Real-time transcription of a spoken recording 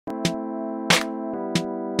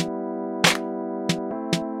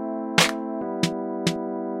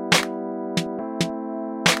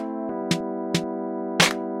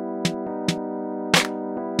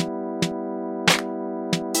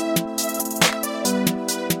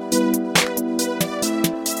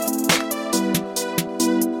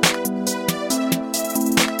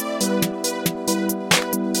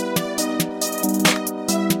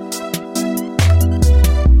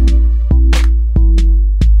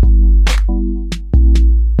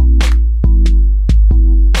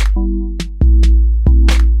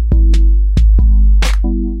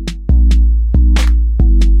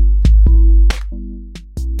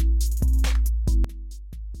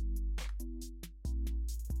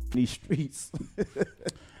these streets.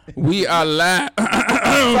 We are live.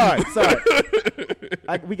 sorry.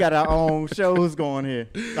 We got our own shows going here.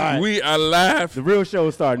 Right. We are live. The real show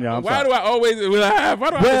is starting, y'all. Why do I always laugh? Why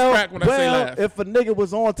do I always crack when I say laugh? If a nigga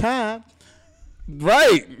was on time.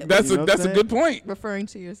 Right. That's a good point. Referring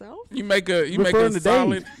to yourself? You make a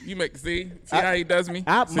solid. You make see how he does me.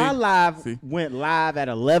 My live went live at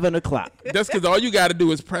 11 o'clock. That's because all you got to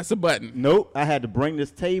do is press a button. Nope. I had to bring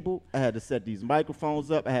this table. I had to set these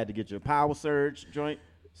microphones up. I had to get your power surge joint.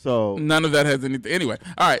 So none of that has anything. Anyway,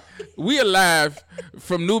 all right. We are live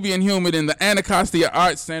from Nubian Humid in the Anacostia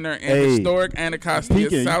Arts Center in historic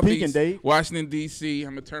Anacostia, Southeast Washington, D.C.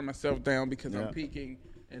 I'm going to turn myself down because I'm peeking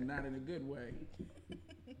and not in a good way.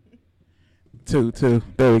 Two.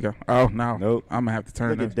 There we go. Oh, no. Nope. I'm going to have to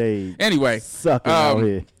turn it. Dave. Anyway. Sucking out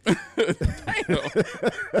here.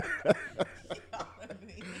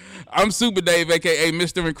 I'm Super Dave, a.k.a.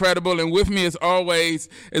 Mr. Incredible, and with me, as always,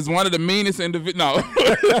 is one of the meanest individuals. No.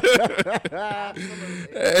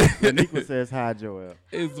 Laniqua says hi, Joelle.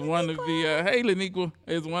 Is one of the, hey, Laniqua,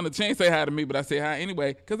 is one of, she ain't say hi to me, but I say hi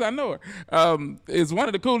anyway, because I know her. Is one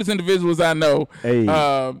of the coolest individuals I know in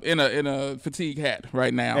a fatigue hat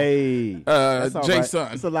right now. Hey. Jason.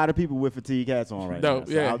 There's a lot of people with fatigue hats on right now,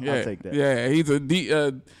 so I'll take that. Yeah, he's a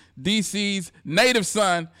DC's native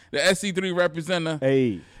son, the SC3 representative.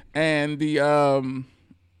 Hey. And the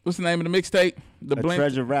what's the name of the mixtape?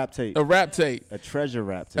 Treasure rap tape. A rap tape. A treasure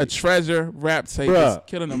rap tape. A treasure rap tape. Bruh, is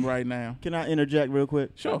killing them right now. Can I interject real quick?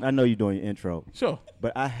 Sure. I know you're doing your intro. Sure.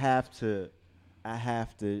 But I have to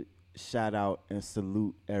shout out and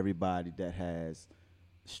salute everybody that has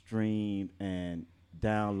streamed and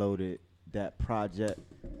downloaded that project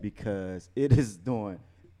because it is doing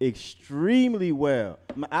extremely well.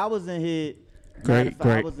 I was in here. Great.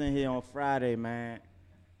 I was in here on Friday, man.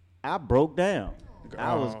 I broke down.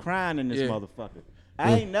 I was crying in this motherfucker.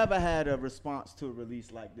 I ain't never had a response to a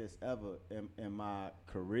release like this ever in my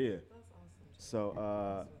career. That's awesome.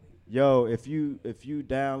 So, yo, if you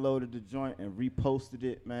downloaded the joint and reposted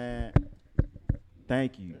it, man,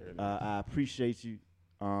 thank you. I appreciate you.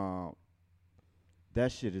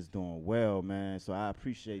 That shit is doing well, man. So I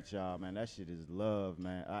appreciate y'all, man. That shit is love,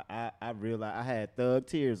 man. I realized I had thug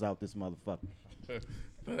tears out this motherfucker.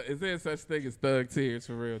 Is there such thing as thug tears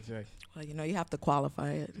for real, Jay? Well, you have to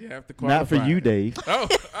qualify it. You have to qualify. Not for you, Dave. Oh,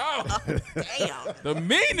 damn. The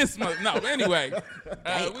meanest no, anyway,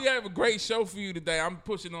 we have a great show for you today. I'm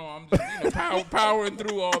pushing on. I'm just powering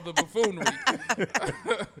through all the buffoonery.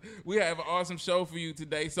 We have an awesome show for you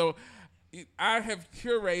today. So I have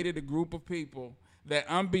curated a group of people that,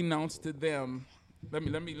 unbeknownst to them, let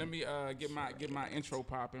me get my intro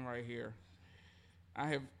popping right here. I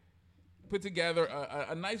have put together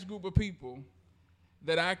a nice group of people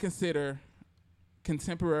that I consider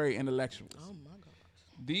contemporary intellectuals. Oh my gosh!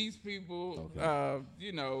 These people,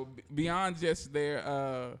 beyond just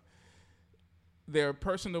their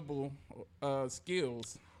personable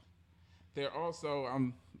skills, they're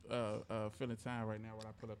also feeling time right now when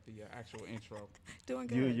I put up the actual intro. Doing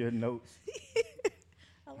good. You and your notes.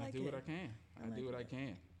 I do what I can. I do what I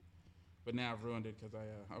can. But now I've ruined it because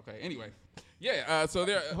okay. Anyway, so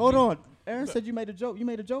there. Hold on. Aaron said you made a joke. You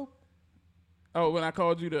made a joke? Oh, when I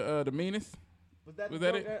called you the meanest? Was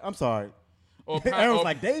that it? I'm sorry. Aaron was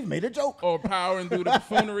like, Dave made a joke. Or powering through the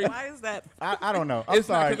buffoonery. Why is that? I don't know. I'm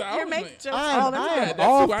sorry. You make jokes all the time. I'm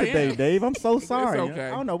off today, Dave. I'm so sorry. It's okay.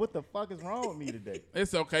 I don't know what the fuck is wrong with me today.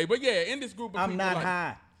 It's okay. But in this group of people. I'm not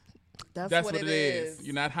high. That's what it is.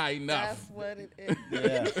 You're not high enough. That's what it is.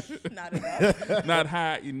 Yeah. Not enough. Not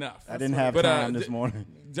high enough. I didn't have time this morning.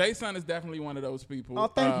 Jason is definitely one of those people. Oh,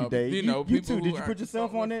 thank you, Dave. You too. Did you put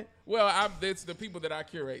yourself on it? Well, it's the people that I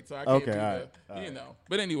curate, so I can't be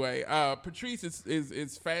But anyway, Patrice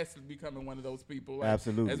is fast becoming one of those people.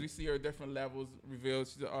 Absolutely. As we see her at different levels revealed,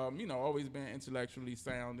 she's, always been intellectually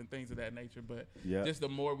sound and things of that nature. But just the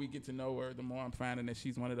more we get to know her, the more I'm finding that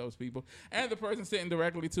she's one of those people. And the person sitting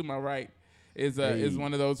directly to my right is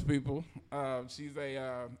one of those people. She's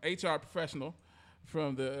a HR professional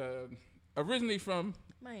from originally from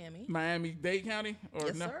Miami-Dade County? Or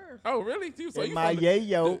yes, no? Sir. Oh, really? So you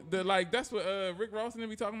that's what Rick Ross and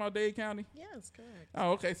them be talking about, Dade County? Yes, correct.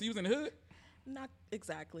 Oh, okay. So you was in the hood? Not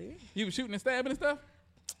exactly. You was shooting and stabbing and stuff?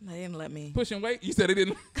 They didn't let me. Pushing weight? You said they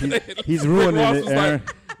didn't. He's ruining it, Aaron.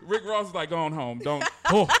 Rick Ross was like, go on home. Don't.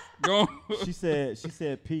 Go on. She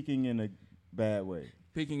said peeking in a bad way.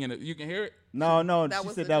 Peeking in it. You can hear it? No. She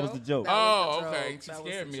said that was the joke. Oh, okay. She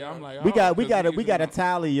scared me. I'm like, we got to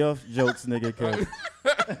tally your jokes, nigga. Cause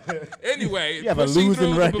anyway, you have a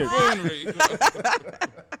losing record.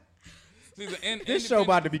 This show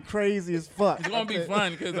about to be crazy as fuck. It's gonna be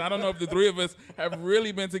fun because I don't know if the three of us have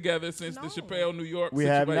really been together since the Chappelle New York we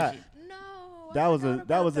situation. have not. No.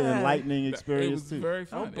 That was an enlightening experience It was too. very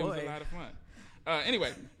fun. Oh, It was a boy. lot of fun.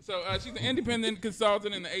 Anyway, so she's an independent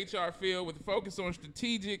consultant in the HR field with a focus on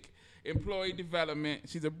strategic employee development.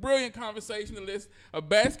 She's a brilliant conversationalist, a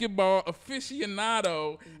basketball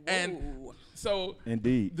aficionado, and so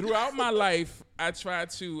Indeed. throughout my life, I try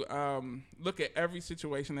to look at every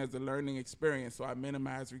situation as a learning experience, so I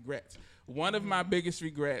minimize regrets. One of my biggest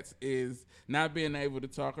regrets is not being able to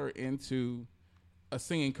talk her into a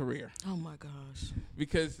singing career. Oh my gosh.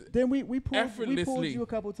 Because Then we pulled effortlessly. you a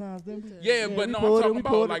couple times, didn't we? Yeah, but we no, pulled I'm talking we about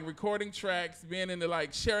pulled like recording tracks, being into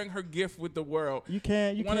like sharing her gift with the world. You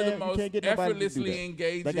can't One of the most get nobody to do effortlessly that.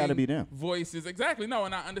 engaging That gotta be them. voices. Exactly. No,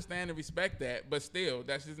 and I understand and respect that, but still,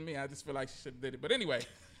 that's just me. I just feel like she should have did it. But anyway,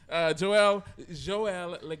 Joelle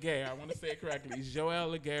LaGuerre. I want to say it correctly.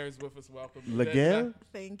 Joelle LaGuerre is with us. Welcome. LaGuerre?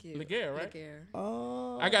 Thank you. LaGuerre, right? LaGuerre.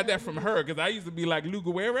 Oh. I got that from her because I used to be like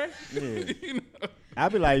LaGuerre. Yeah. You know?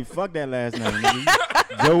 I'd be like, fuck that last name, nigga.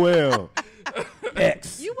 Joelle.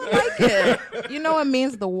 X. You would like it. You know it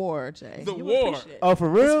means the war, Jay. The You would war. appreciate it. Oh, for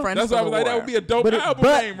real? It's French That's for why I the was like, that war. would be a dope album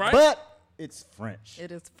name, right? But it's French.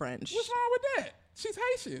 It is French. What's wrong with that? She's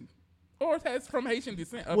Haitian. Or has from Haitian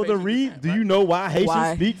descent. Well, the Descent, do right? you know why Haitians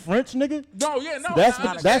Why? speak French, nigga? No, yeah, no. I That's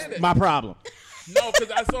understand that. my problem. No, because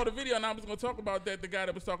I saw the video and I was going to talk about that. The guy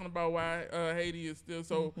that was talking about why Haiti is still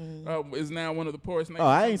so is now one of the poorest nations. Oh,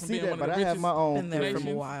 I ain't from see being that, one but of I the have my own. Been there nations.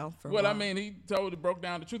 from a while. Well, I mean, he broke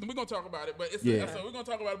down the truth, and we're gonna talk about it. But it's Yeah. so we're gonna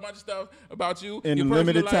talk about a bunch of stuff about you In your a personal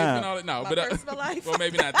limited life time. and all that. No, My but personal life. well,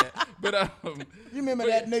 maybe not that. But You remember But-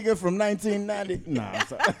 that nigga from 1990? Nah, I'm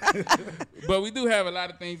sorry. but we do have a lot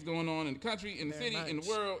of things going on in the country, in the Very city, in the much.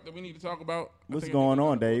 world that we need to talk about. I What's think going I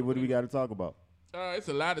on, think Dave? What do we got to talk about? It's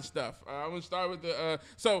a lot of stuff. I want to start with the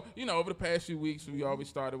so over the past few weeks we always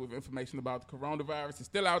started with information about the coronavirus. It's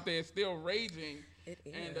still out there, it's still raging. It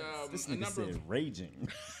is. And This a nigga number said of raging.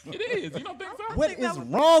 it is. You don't think so? What is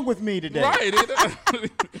wrong with me today? Right.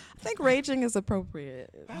 I think raging is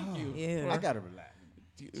appropriate. Thank you. Yeah. I gotta relax.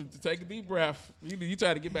 Take a deep breath. You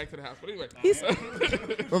try to get back to the house, but anyway. He's-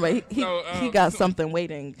 Remember, he So, got something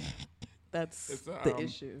waiting. That's It's, the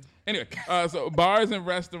issue. Anyway, so bars and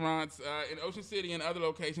restaurants in Ocean City and other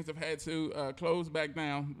locations have had to close back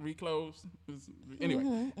down, reclose.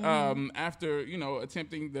 Anyway, after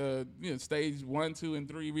attempting the stage 1, 2, and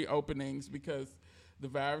 3 reopenings because the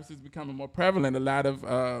virus is becoming more prevalent. A lot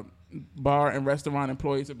of bar and restaurant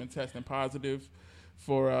employees have been testing positive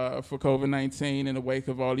for COVID-19 in the wake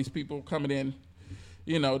of all these people coming in.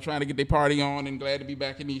 Trying to get their party on and glad to be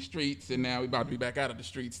back in these streets. And now we're about to be back out of the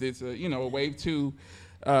streets. There's a wave 2,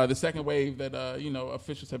 the second wave that,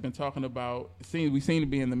 officials have been talking about. We seem to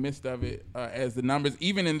be in the midst of it as the numbers,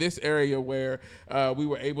 even in this area where we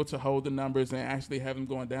were able to hold the numbers and actually have them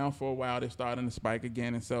going down for a while, they're starting to spike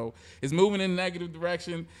again. And so it's moving in a negative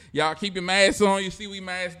direction. Y'all keep your masks on. You see we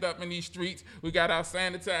masked up in these streets. We got our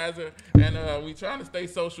sanitizer and we trying to stay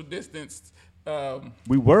social distanced.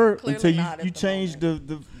 We were Clearly until not at you the changed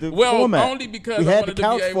the Well, format. only because we I had wanted the to be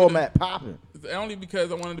couch able to- format popping. Only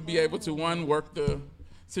because I wanted to be able to work the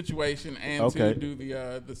situation and Okay. to do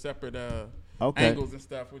the separate Okay. angles and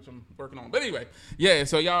stuff, which I'm working on. But anyway, yeah.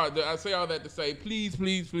 So y'all, I say all that to say, please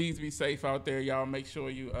be safe out there. Y'all make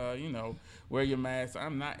sure you wear your mask.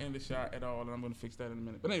 I'm not in the shot at all, and I'm going to fix that in a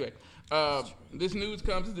minute. But anyway, this news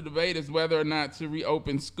comes as the debate is whether or not to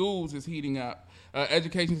reopen schools is heating up.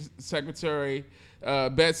 Education Secretary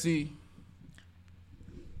Betsy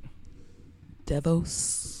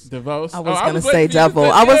DeVos. I was gonna say devil.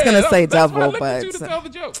 That's I was gonna say why I devil, looked at but you to tell the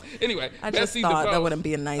joke. Anyway, I just Betsy thought that DeVos, wouldn't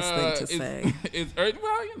be a nice thing to say.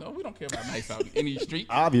 Well, we don't care about nice out in these streets.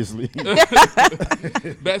 Obviously.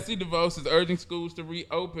 Betsy DeVos is urging schools to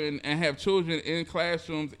reopen and have children in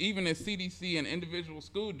classrooms, even as CDC and individual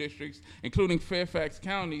school districts, including Fairfax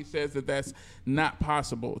County, says that that's not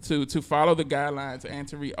possible to follow the guidelines and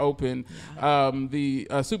to reopen. The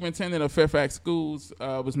superintendent of Fairfax Schools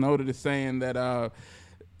was noted as saying that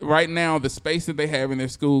right now the space that they have in their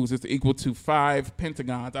schools is equal to 5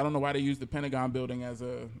 pentagons. I don't know why they use the Pentagon building as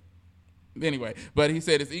a... Anyway, but he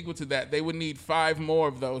said it's equal to that. They would need 5 more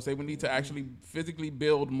of those. They would need to actually physically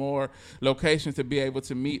build more locations to be able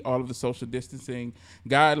to meet all of the social distancing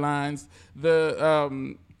guidelines.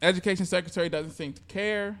 The education secretary doesn't seem to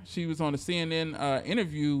care. She was on a CNN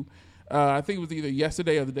interview, I think it was either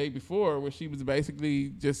yesterday or the day before, where she was basically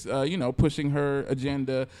just, pushing her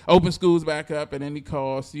agenda. Open schools back up at any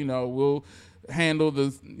cost. We'll handle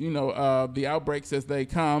the outbreaks as they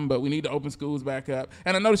come, but we need to open schools back up.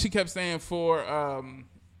 And I noticed she kept saying for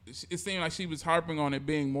it seemed like she was harping on it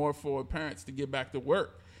being more for parents to get back to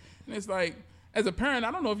work. And it's like, as a parent,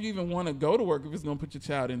 I don't know if you even want to go to work if it's going to put your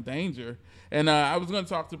child in danger. And I was going to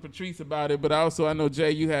talk to Patrice about it, but I know,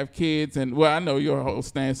 Jay, you have kids, and well, I know your whole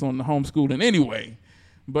stance on the homeschooling anyway.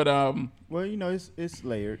 But well, you know, it's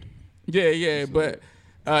layered. Yeah, but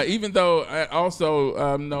even though I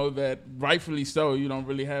also know that rightfully so, you don't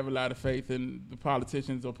really have a lot of faith in the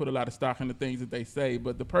politicians or put a lot of stock in the things that they say.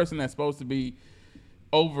 But the person that's supposed to be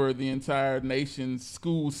over the entire nation's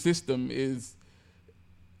school system is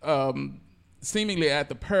seemingly at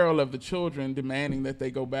the peril of the children, demanding that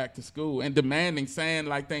they go back to school and saying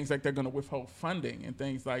like things like they're going to withhold funding and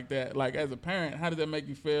things like that. Like, as a parent, how does that make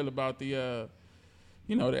you feel about the,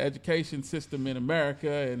 the education system in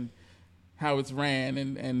America and how it's ran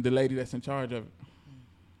and the lady that's in charge of it?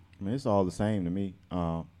 I mean, it's all the same to me.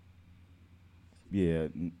 And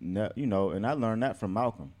I learned that from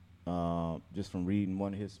Malcolm. Just from reading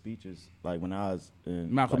one of his speeches, like when I was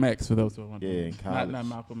in Malcolm X, for those who want to know. in college. Not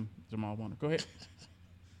Malcolm Jamal Warner. Go ahead.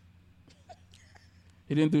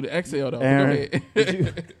 He didn't do the exhale though. Aaron, Go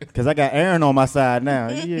ahead. Because I got Aaron on my side now.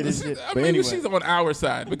 You hear this shit. I mean, anyway. She's on our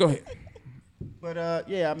side, but go ahead. But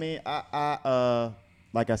I mean, I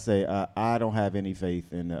like I say, I don't have any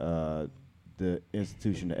faith in the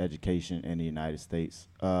institution of education in the United States.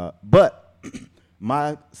 But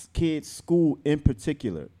my kids' school in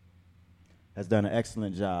particular has done an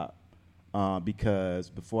excellent job because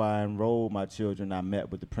before I enrolled my children, I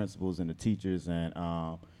met with the principals and the teachers, and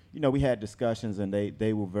we had discussions, and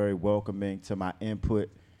they were very welcoming to my input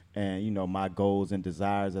and my goals and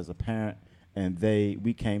desires as a parent, and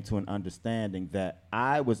we came to an understanding that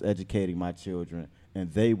I was educating my children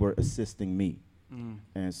and they were assisting me.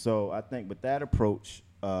 And so I think with that approach,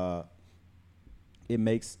 it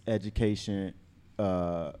makes education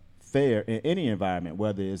fair in any environment,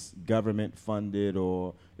 whether it's government funded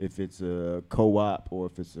or if it's a co-op or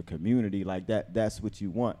if it's a community like that. That's what you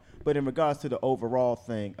want. But in regards to the overall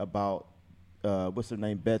thing about what's her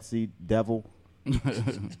name, Betsy Devil.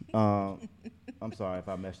 I'm sorry if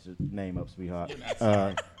I messed your name up, sweetheart.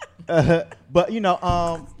 But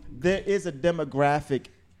there is a demographic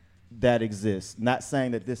that exists. Not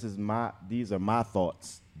saying that these are my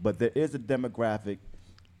thoughts, but there is a demographic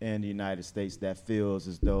in the United States that feels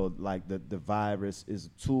as though like the virus is a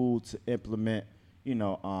tool to implement,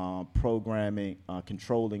 programming,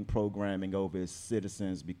 controlling programming over its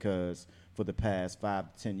citizens, because for the past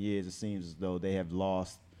 5 to 10 years, it seems as though they have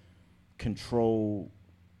lost control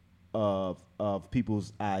of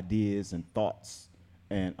people's ideas and thoughts.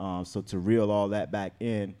 And so to reel all that back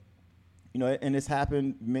in, and it's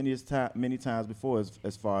happened many times before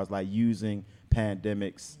as far as like using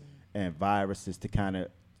pandemics and viruses to kind of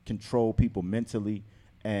control people mentally,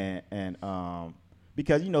 and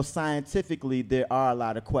because scientifically there are a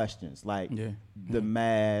lot of questions like the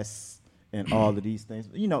mass and all of these things,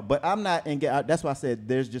 but I'm not that's why I said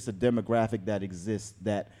there's just a demographic that exists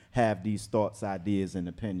that have these thoughts, ideas, and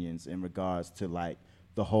opinions in regards to like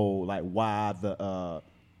the whole, like why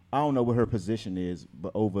I don't know what her position is,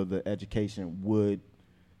 but over the education would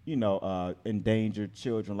endanger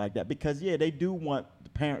children like that, because they do want the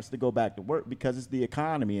parents to go back to work because it's the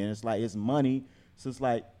economy and it's money. So it's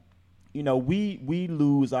like, we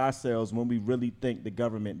lose ourselves when we really think the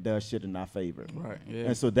government does shit in our favor. Right. Yeah.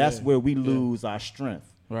 And so that's where we lose our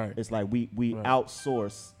strength. Right. It's like we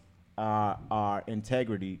outsource our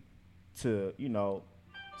integrity to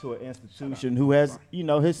to an institution who has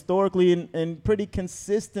historically and pretty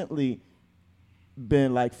consistently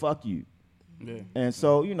been like fuck you. Yeah. And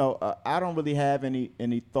so, I don't really have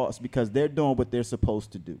any thoughts because they're doing what they're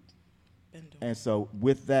supposed to do. And so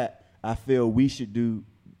with that, I feel we should do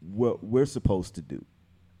what we're supposed to do.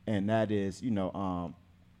 And that is,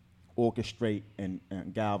 orchestrate and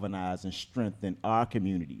galvanize and strengthen our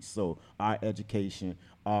communities. So our education,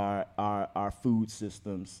 our food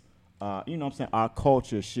systems, our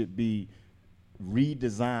culture should be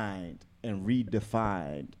redesigned and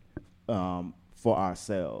redefined for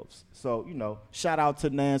ourselves. So, shout out to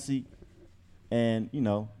Nancy and,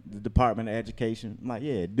 the Department of Education. I'm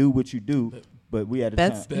like, do what you do. But we had a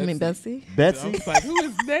time. You mean Betsy? Betsy? I was like, who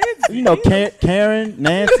is Nancy? Karen,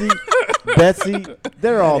 Nancy, Betsy,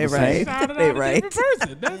 they're all the same. They right.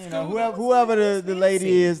 That's whoever the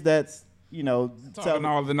lady is that's, talking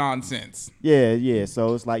all the nonsense. Yeah.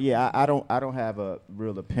 So it's like, I don't have a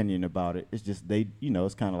real opinion about it. It's just they,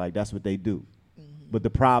 it's kind of like that's what they do. But the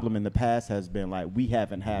problem in the past has been like we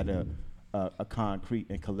haven't had a concrete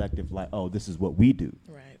and collective like, oh, this is what we do.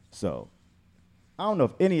 Right. So I don't know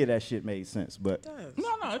if any of that shit made sense, but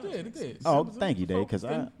no, it did. Oh, thank you, Dave, because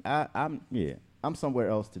I'm somewhere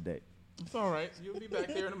else today. It's all right. You'll be back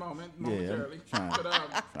there in a moment, momentarily. Trying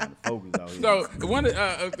to focus out here. So,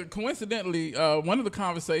 coincidentally, one of the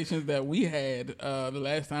conversations that we had the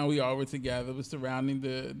last time we all were together was surrounding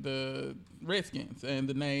the Redskins and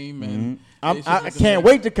the name. And I can't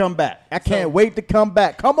wait to come back. I can't wait to come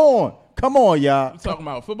back. Come on, y'all. You talking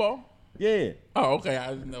about football? Yeah. Oh, okay. I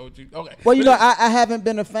didn't know what you. Okay. Well, I haven't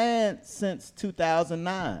been a fan since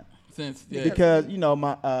 2009. Because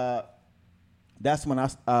my that's when I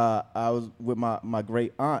was with my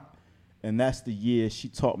great aunt, and that's the year she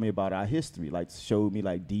taught me about our history, like showed me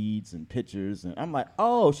like deeds and pictures, and I'm like,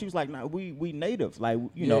 oh, she was like, nah, we native, like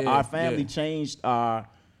our family changed our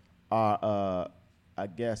I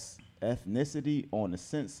guess ethnicity on the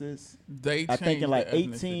census. I think in like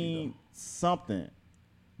 18 something,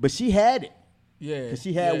 but she had it, because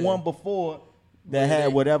she had one before that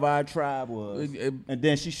had whatever our tribe was, and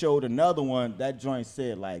then she showed another one that joint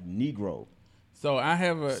said like Negro. So I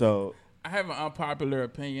have an unpopular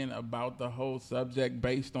opinion about the whole subject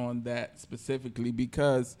based on that specifically,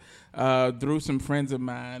 because through some friends of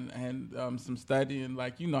mine and some studying,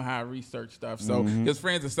 like, how I research stuff. So because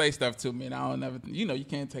friends will say stuff to me and I don't ever, you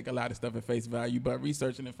can't take a lot of stuff at face value, but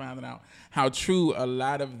researching and finding out how true a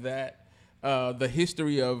lot of that, the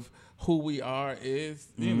history of who we are is,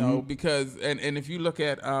 because, and if you look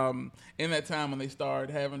at in that time when they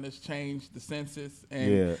started having us change the census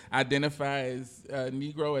and identify as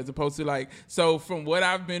Negro as opposed to like, so from what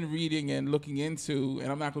I've been reading and looking into,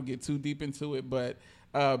 and I'm not going to get too deep into it, but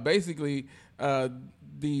basically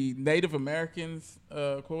the Native Americans,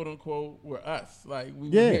 quote unquote, were us. Like we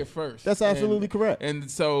were here first. That's absolutely correct.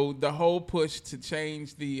 And so the whole push to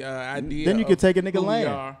change the idea. Then you could take a nigga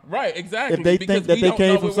land. Right, exactly. If they think that they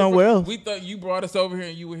came from somewhere else. We thought you brought us over here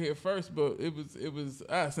and you were here first, but it was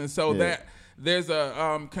us. And so that there's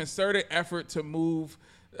a concerted effort to move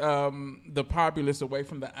the populace away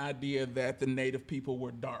from the idea that the native people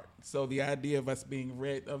were dark. So the idea of us being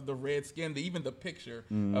red skin, even the picture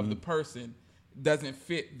of the person doesn't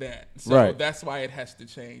fit that. So that's why it has to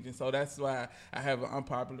change. And so that's why I have an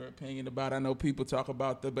unpopular opinion about it. I know people talk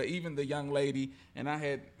about but even the young lady, and I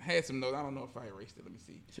had some notes. I don't know if I erased it. Let me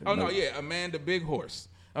see. Amanda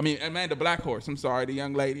Black Horse. I'm sorry, the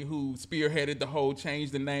young lady who spearheaded the whole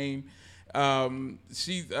change the name.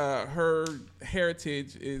 She's her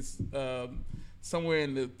heritage is somewhere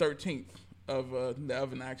in the 13th of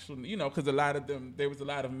an actual, because a lot of them, there was a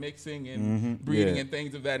lot of mixing and breeding and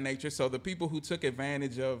things of that nature. So the people who took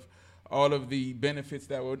advantage of all of the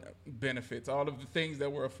all of the things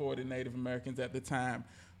that were afforded Native Americans at the time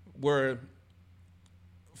were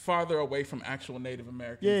farther away from actual Native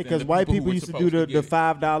Americans. Yeah, because white people used to do the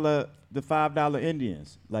 $5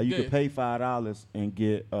 Indians. Like you could pay $5 and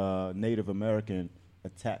get Native American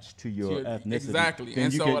attached to your ethnicity. Exactly. Then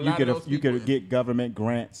And you could get government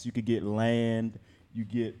grants. You could get land.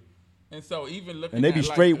 And so even looking and they be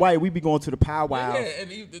straight white. We be going to the powwows. Yeah, and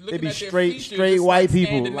they be straight white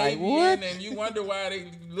people. Like what? And you wonder why they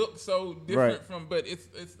look so different from. But it's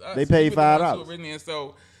us. They pay $5. And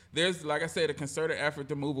so there's, like I said, a concerted effort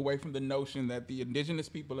to move away from the notion that the indigenous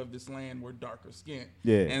people of this land were darker skinned.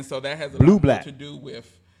 Yeah. And so that has a lot more to do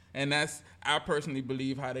with. And that's, I personally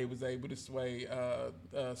believe, how they was able to sway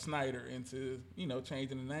Snyder into,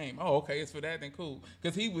 changing the name. Oh, okay, it's for that, then cool.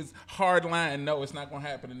 Because he was hard line, no, it's not going to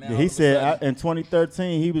happen. And now he said in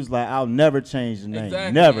 2013, he was like, I'll never change the name.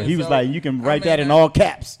 Exactly. Never. And he was like, you can write that in all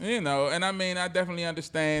caps. And I definitely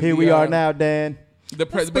understand. Here we are now, Dan.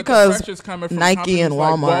 Because the pressure's coming from Nike and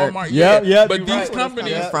Walmart. Like yeah. But these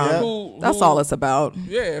companies that's all it's about.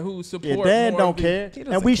 Yeah, who support. Dan don't care,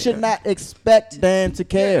 and we should not expect Dan to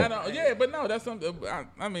care. But no, that's something. I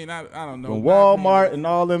don't know. From Walmart and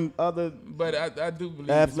all them other. But I do believe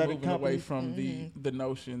it's moving away from the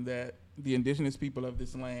notion that the indigenous people of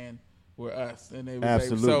this land were us, and they were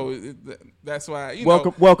absolutely. So that's why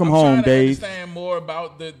welcome I'm home, trying to Dave. Understand more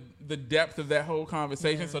about the depth of that whole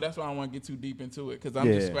conversation. So that's why I don't want to get too deep into it, because I'm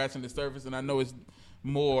just scratching the surface, and I know it's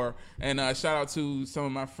more. And shout out to some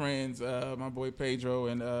of my friends, my boy Pedro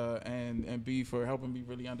and B, for helping me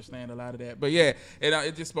really understand a lot of that. But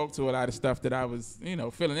it just spoke to a lot of stuff that I was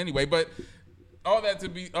feeling anyway. But all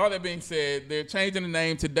that being said, they're changing the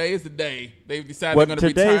name. Today is the day they've decided they're going to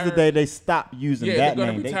retire. Today's the day they stop using that name. Yeah, they're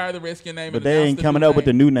going to retire the Redskin name. But they ain't coming up with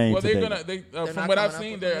the new name today. Well, from what I've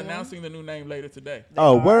seen, they're announcing the new name later today.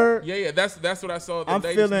 Oh, word? Yeah, that's what I saw. I'm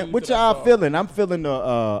feeling. What y'all feeling? I'm feeling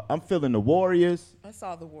the Warriors. I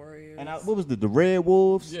saw the Warriors. And what was the Red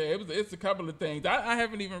Wolves? Yeah, it's a couple of things. I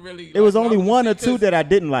haven't even really. It was only one or two that I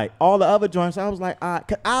didn't like. All the other joints, I was like,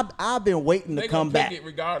 I've been waiting to come back. It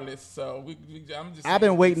regardless, so I've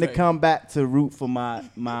been waiting to come back to root for my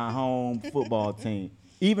home football team.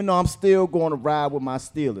 even though I'm still going to ride with my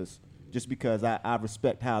Steelers, just because I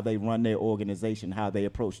respect how they run their organization, how they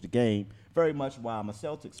approach the game. Very much why I'm a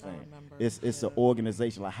Celtics fan. It's an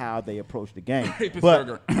organization, like how they approach the game.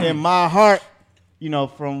 But in my heart, you know,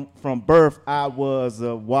 from birth, I was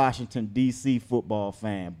a Washington, D.C. football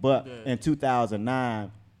fan. But in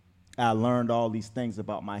 2009, I learned all these things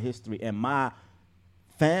about my history and my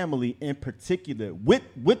family in particular with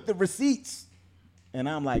the receipts. And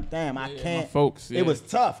I'm like, damn, I can't. Folks, It was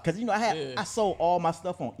tough because, you know, I sold all my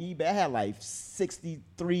stuff on eBay. I had like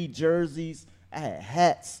 63 jerseys. I had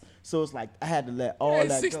hats. So it's like I had to let all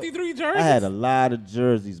that 63 go. jerseys? I had a lot of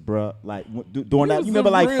jerseys, bro. Like during that, you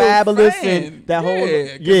remember like Fabulous fan. and that whole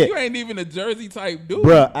You ain't even a jersey type dude,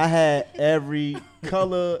 bro. I had every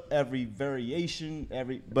color, every variation,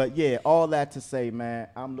 but yeah, all that to say, man,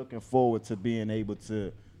 I'm looking forward to being able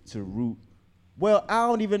to root. Well, I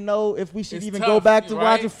don't even know if we should go back to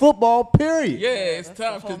watching football, period. Yeah, it's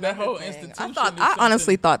tough because that whole institution. I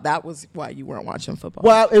honestly thought that was why you weren't watching football.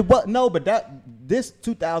 Well, it was no, but this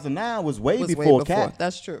 2009 was way before Cat.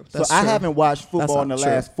 That's true. I haven't watched football in the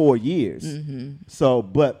last 4 years. Mm-hmm. So,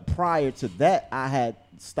 but prior to that, I had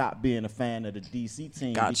stopped being a fan of the DC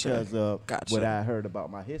team because of what I heard about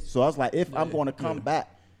my history. So I was like, if I'm going to come back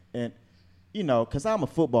and, you know, because I'm a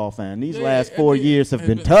football fan. These last 4 years have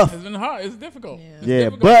been tough. It's been hard. It's difficult.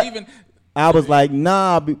 But I was like,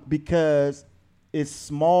 nah, because it's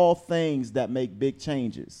small things that make big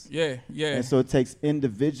changes. Yeah. And so it takes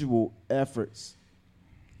individual efforts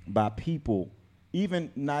by people,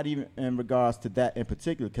 not even in regards to that in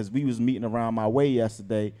particular, because we was meeting around my way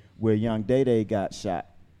yesterday where young Day got shot.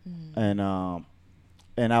 And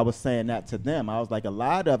I was saying that to them. I was like, a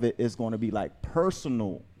lot of it is going to be like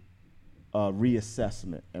personal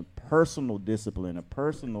reassessment and personal discipline and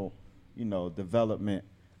personal, you know, development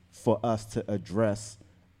for us to address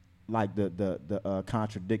like the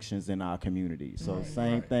contradictions in our community. So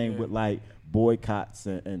same thing with like boycotts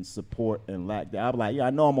and support and lack. I'm like,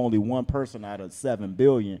 I know I'm only one person out of 7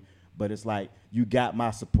 billion, but it's like you got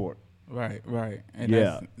my support. Right. And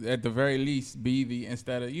that's, at the very least,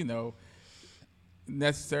 instead of, you know,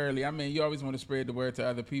 necessarily, I mean, you always want to spread the word to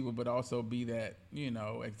other people, but also be that, you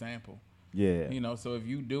know, example. Yeah. You know, so if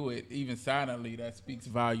you do it, even silently, that speaks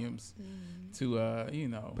volumes to, you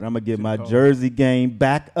know. But I'm going to get my Jersey game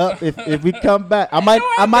back up if we come back.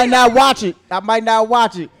 I might not watch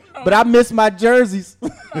it. But I miss my jerseys.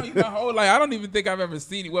 My whole life, I don't even think I've ever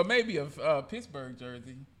seen it. Well, maybe a Pittsburgh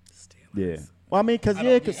jersey. Yeah. Well, I mean, because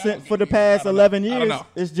for the past 11 years,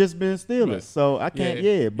 it's just been Steelers. Right. So I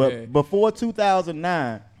can't, But before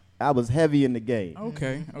 2009, I was heavy in the game.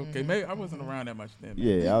 Okay. Maybe I wasn't around that much then.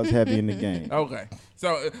 Yeah, I was heavy in the game. Okay.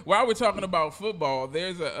 So while we're talking about football,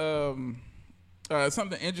 there's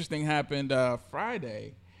something interesting happened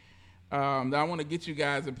Friday that I want to get you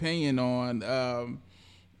guys' opinion on.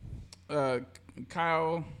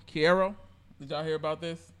 Kyle Quiero, did y'all hear about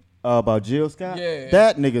this? About Jill Scott? Yeah.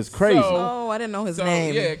 That nigga's crazy. I didn't know his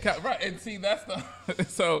name. Yeah, right. And see, that's the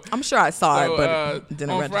so. I'm sure I saw it, but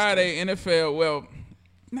didn't on register. Friday, NFL. Well,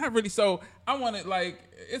 not really. So I wanted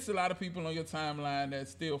it's a lot of people on your timeline that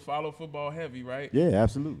still follow football heavy, right? Yeah,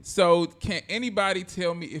 absolutely. So can anybody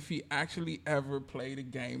tell me if he actually ever played a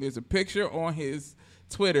game? There's a picture on his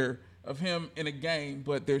Twitter of him in a game,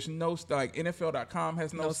 but there's no NFL.com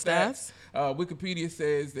has no stats. Wikipedia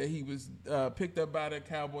says that he was picked up by the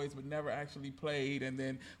Cowboys but never actually played, and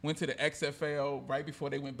then went to the XFL right before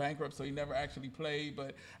they went bankrupt, so he never actually played.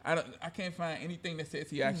 But I can't find anything that says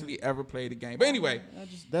he actually ever played a game. But anyway,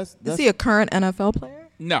 is he a current NFL player?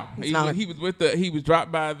 No, he was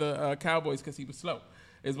dropped by the Cowboys because he was slow.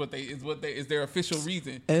 Is their official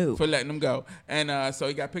reason for letting him go, and so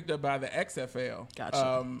he got picked up by the XFL.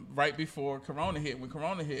 Gotcha. Right before Corona hit. When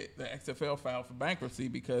Corona hit, the XFL filed for bankruptcy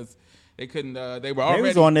because they couldn't. They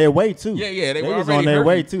was on their way too. Yeah, they were was on their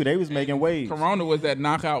way too. They was making waves. Corona was that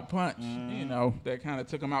knockout punch, you know, that kind of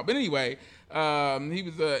took him out. But anyway, he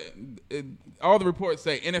was all the reports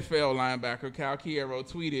say NFL linebacker Kyle Quiero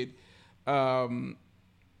tweeted.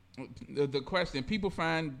 The question, people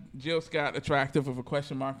find Jill Scott attractive with a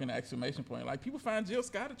question mark and an exclamation point. Like, people find Jill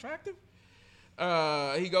Scott attractive?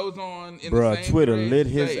 He goes on in the same Twitter thread lit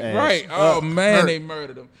his ass. Right. Oh, man, they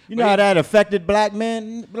murdered him. You know how that affected black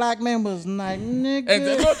men? Black men was like, nigga. And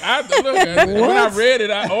look, when I read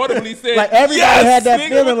it, I audibly said, like, everybody had that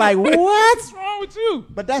feeling like, what's wrong with you?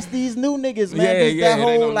 But that's these new niggas, man. Yeah, that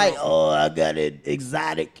whole, like, I got it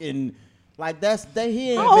exotic and... Like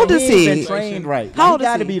How old is he? Been trained right. How old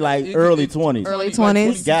got to be like early 20s. Early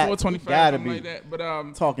 20s. Like 25, gotta something be. like that.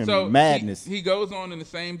 But talking madness. He goes on in the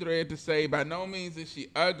same thread to say, by no means is she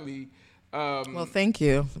ugly. Well, thank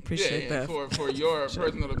you. Appreciate that. For your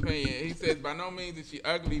personal opinion. He says, by no means is she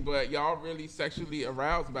ugly, but y'all really sexually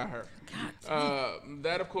aroused by her.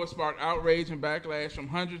 That, of course, sparked outrage and backlash from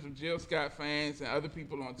hundreds of Jill Scott fans and other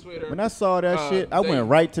people on Twitter. When I saw that shit, I went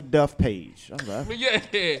right to Duff page. I was like,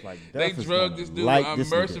 like, they drugged this dude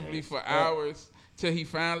unmercifully for hours till he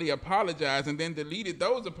finally apologized and then deleted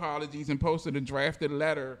those apologies and posted a drafted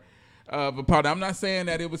letter of apology. I'm not saying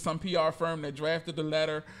that it was some PR firm that drafted the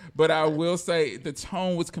letter, but I will say the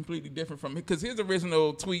tone was completely different from it, because his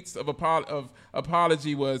original tweets of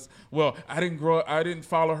apology was, well, I didn't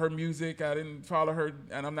follow her music, I didn't follow her,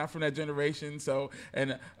 and I'm not from that generation, so,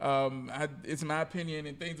 and it's my opinion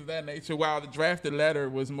and things of that nature, while the drafted letter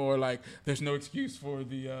was more like, there's no excuse for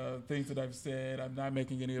the things that I've said, I'm not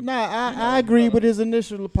making any. I agree with his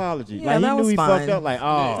initial apology. Yeah, like, he knew he fine. fucked up, like,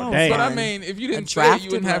 oh, damn. But I mean, if you didn't say it, you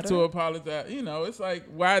wouldn't have to apologize. It's like,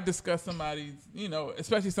 why discuss somebody's,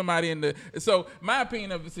 especially somebody in the. So my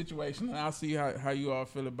opinion of the situation, and I'll see how you all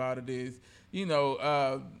feel about it, is, he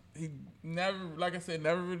never, like I said,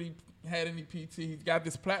 never really had any PT. He's got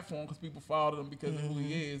this platform because people followed him because of who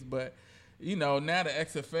he is. But, now the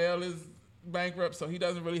XFL is bankrupt, so he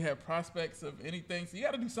doesn't really have prospects of anything. So you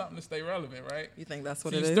got to do something to stay relevant, right? You think that's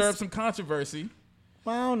what so it is? You stir up some controversy.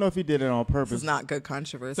 Well, I don't know if he did it on purpose. It's not good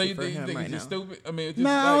controversy for him right now. Stupid? I mean,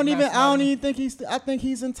 I don't even think he's. I think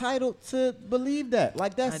he's entitled to believe that.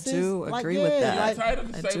 Like, that's. I do agree with that. You're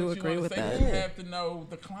entitled to I say do what you agree want with to say. that. You have to know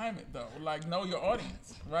the climate, though. Like, know your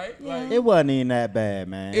audience, right? Yeah. Like, It wasn't even that bad,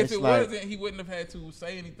 man. If it wasn't, he wouldn't have had to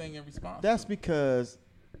say anything in response. That's because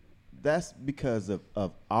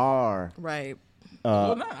of our right.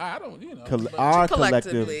 Well, I don't, our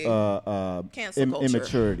collective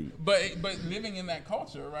immaturity. But living in that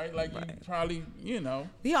culture, right? Like, you probably,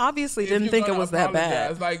 He obviously didn't think it was that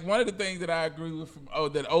bad. Like, one of the things that I agree with,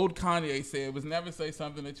 that old Kanye said was never say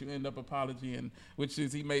something that you end up apologizing, which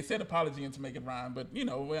is he said apology to make it rhyme, but, we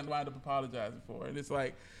wind up apologizing for it. And it's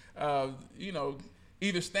like,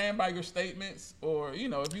 either stand by your statements or,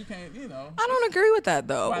 if you can't, I don't agree with that,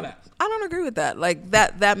 though. Why not? I don't agree with that. Like,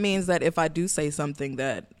 that means that if I do say something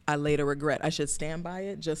that I later regret, I should stand by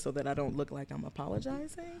it just so that I don't look like I'm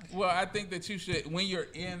apologizing? Well, I think that you should, when you're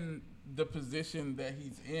in the position that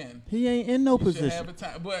he's in. He ain't in no position. Should have a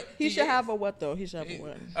time, but he should have a what, though? He should have a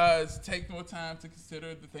what? Take more time to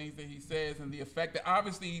consider the things that he says and the effect that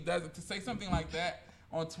obviously he does. To say something like that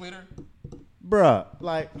on Twitter. Bruh,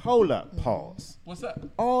 like, hold up, pause. What's up?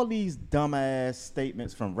 All these dumbass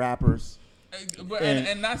statements from rappers.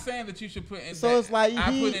 And not saying that you should put in. So it's like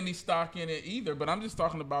I put any stock in it either, but I'm just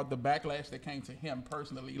talking about the backlash that came to him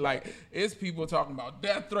personally. Like, it's people talking about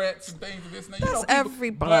death threats and things of this. And that's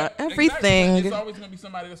everybody. Everything. Exactly, it's always going to be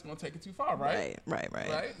somebody that's going to take it too far, right? Right.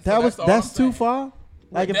 So that's too far.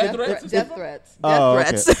 Like, if death threats. Death threats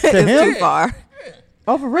is too far. Yeah.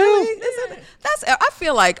 Oh, for real? That's. I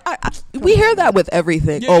feel like we hear that with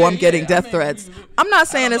everything. I'm getting death threats. I'm not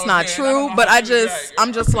saying it's not true, but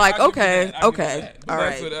I'm just like, okay, all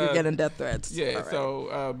right, you're getting death threats. Yeah. Right.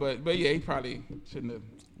 So, but yeah, he probably shouldn't have.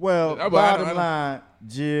 Well, bottom line,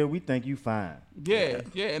 Jill, we think you fine. Yeah,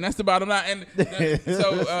 and that's the bottom line. And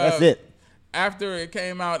so that's it. After it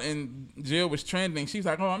came out and Jill was trending, she's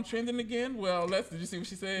like, "Oh, I'm trending again." Well, did you see what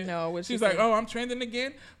she said? No, she's like, "Oh, I'm trending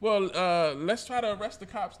again." Well, let's try to arrest the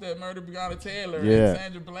cops that murdered Breonna Taylor and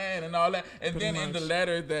Sandra Bland and all that. And then in the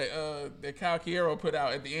letter that Kyle Quiero put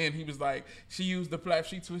out at the end, he was like, she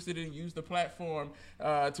twisted it and used the platform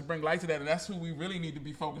to bring light to that, and that's who we really need to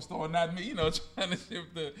be focused on, not me. Trying to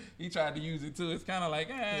shift he tried to use it too. It's kind of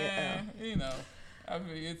like, I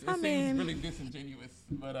mean, it seems really disingenuous,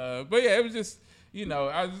 but yeah, it was just,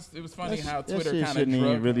 it was funny how Twitter kind of shouldn't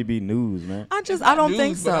even really be news, man. I don't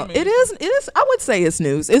think so. It is. I would say it's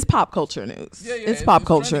news. It's pop culture news. Yeah, it's pop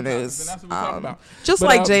culture news. And that's what we're talking about. Just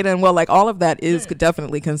like Jaden, like all of that is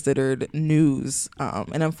definitely considered news,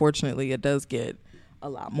 and unfortunately, it does get a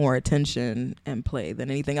lot more attention and play than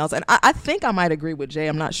anything else. And I think I might agree with Jay.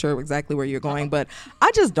 I'm not sure exactly where you're going, but I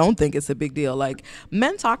just don't think it's a big deal. Like,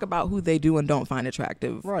 men talk about who they do and don't find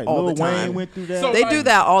attractive all the time. Wayne went through that. So they do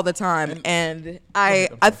that all the time. And I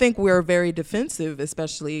think we're very defensive,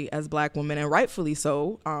 especially as black women, and rightfully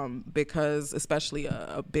so, because especially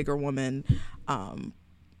a bigger woman,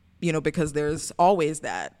 because there's always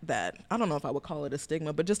that I don't know if I would call it a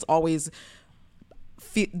stigma, but just always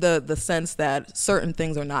the sense that certain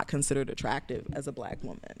things are not considered attractive as a black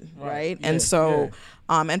woman, right? Yeah, and so,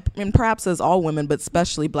 and perhaps as all women, but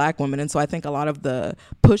especially black women. And so I think a lot of the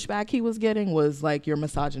pushback he was getting was like, you're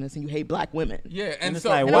misogynist and you hate black women. Yeah, and it's so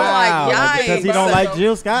like, wow, like, because he don't like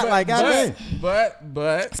Jill Scott,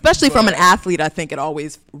 but especially from an athlete, I think it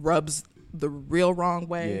always rubs the real wrong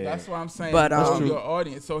way. Yeah. That's why I'm saying But, your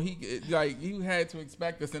audience. So you had to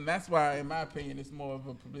expect this, and that's why, in my opinion, it's more of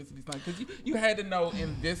a publicity stunt because you had to know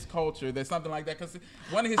in this culture that something like that. Because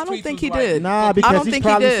one of his tweets don't think was he like, did. Nah, because don't he's think he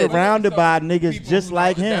probably did. surrounded by niggas people just who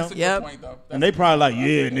like know- him. That's a good point, though. And they probably like,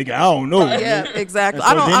 yeah, nigga, I don't know. Yeah, exactly. And so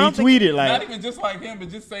I don't then think he tweeted Not like, even just like him, but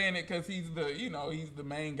just saying it because he's the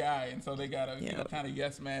main guy, and so they got a kind of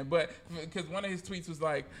yes man. But because one of his tweets was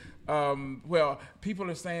like, well, people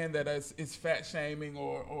are saying that it's fat shaming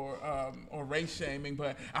or race shaming,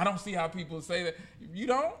 but I don't see how people say that. You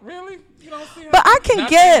don't really? You don't see? How But I can not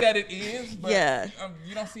get saying that it is. But, yeah.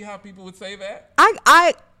 You don't see how people would say that.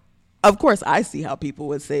 Of course, I see how people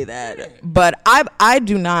would say that, but I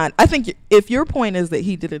do not. I think if your point is that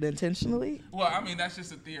he did it intentionally. Well, I mean that's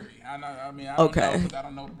just a theory. I don't know because I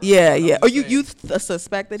don't know. Yeah. Or you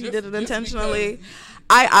suspect that he did it intentionally.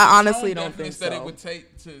 I honestly don't think so. That it would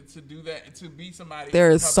take to do that, to be somebody.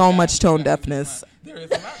 There is so much tone deafness. There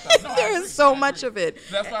is a lot. No, there is so much of it.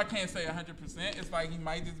 That's why I can't say 100%. It's like he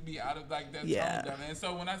might just be out of like that tone deafness. And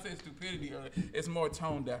so when I say stupidity, it's more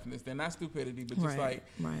tone deafness than not stupidity, but just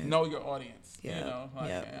know your audience. Yeah. You know,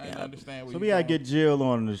 and understand. What so we gotta get Jill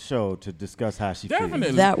on the show to discuss how she Definitely.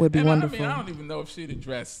 feels. That would be wonderful. I don't even know if she'd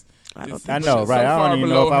address. I know, right? I don't even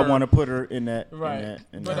know if I want to put her in that. Right.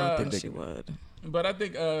 But I don't think she would. But I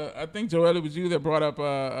think Joelle, it was you that brought up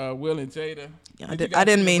Will and Jada. Yeah, I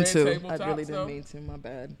didn't mean to. I really didn't mean to. My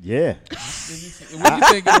bad. Yeah. What do you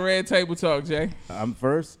think of the Red Table Talk, Jay? I'm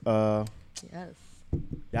first. Yes.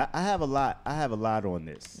 Yeah, I have a lot on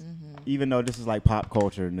this. Even though this is like pop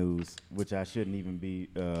culture news, which I shouldn't even be.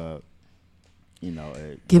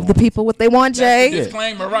 Give the people what they want, Jay.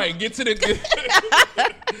 Disclaimer, right? Get to the.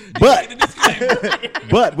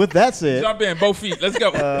 But with that said, jump in both feet. Let's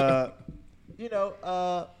go.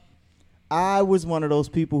 I was one of those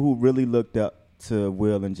people who really looked up to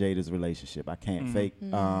Will and Jada's relationship. I can't fake.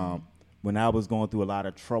 When I was going through a lot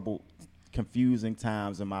of troubled, confusing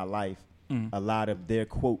times in my life, a lot of their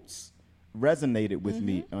quotes resonated with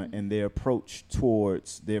me and their approach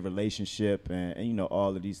towards their relationship and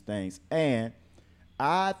all of these things. And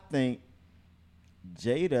I think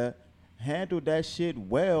Jada handled that shit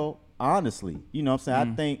well, honestly. You know what I'm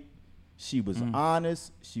saying? I think she was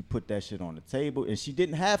honest. She put that shit on the table, and she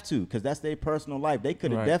didn't have to, because that's their personal life. They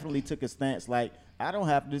could have definitely took a stance like, I don't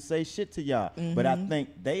have to say shit to y'all. But I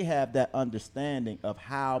think they have that understanding of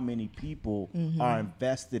how many people are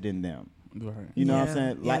invested in them. Right. You know what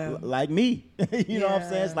I'm saying? Like me. You know what I'm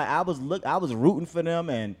saying? It's like I was rooting for them,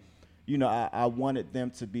 and I wanted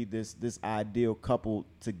them to be this ideal couple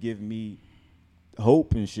to give me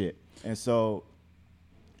hope and shit. And so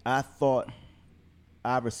I thought,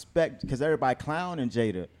 I respect, because everybody clowning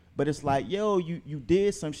Jada, but it's like, yo, you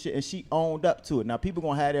did some shit, and she owned up to it. Now people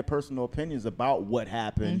gonna have their personal opinions about what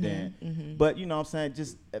happened, but you know what I'm saying,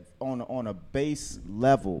 just on a base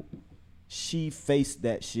level, she faced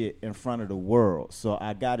that shit in front of the world. So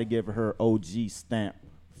I gotta give her OG stamp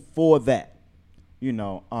for that,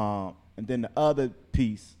 and then the other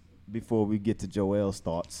piece, before we get to Joel's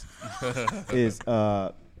thoughts, is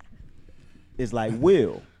like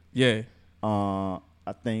Will. Yeah. I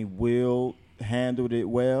think Will handled it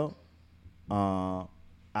well. I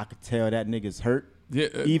could tell that nigga's hurt. Yeah,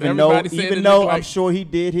 even though I'm sure he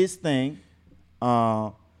did his thing.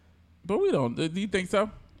 But we don't. Do you think so?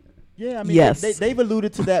 Yeah, I mean, yes. they've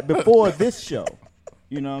alluded to that before this show.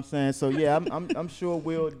 You know what I'm saying? So yeah, I'm sure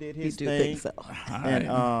Will did his thing. Think so.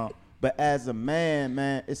 And but as a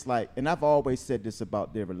man, it's like, and I've always said this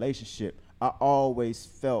about their relationship. I always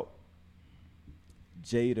felt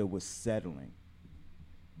Jada was settling,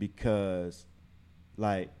 because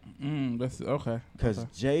that's okay. Because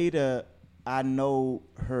Jada, I know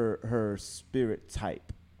her spirit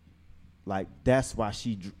type. Like, that's why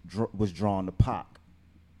she was drawn to Pac.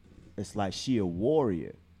 It's like she a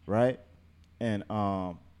warrior, right? And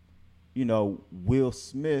Will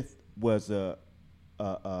Smith was a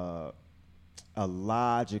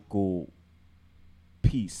logical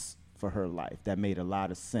piece for her life that made a lot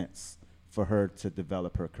of sense for her to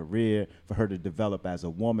develop her career, for her to develop as a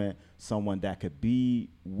woman, someone that could be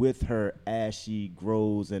with her as she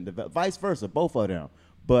grows and develop, vice versa, both of them.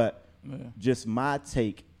 But just my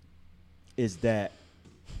take is that,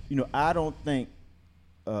 I don't think,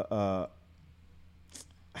 I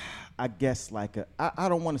guess I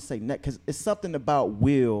don't want to say net, because it's something about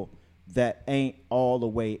Will that ain't all the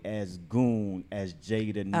way as goon as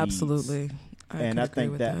Jada needs. Absolutely. I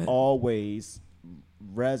think that always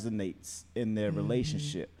resonates in their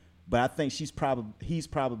relationship. But I think he's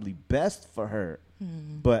probably best for her.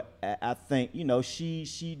 But I think,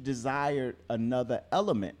 she desired another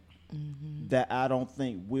element that I don't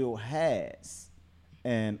think Will has,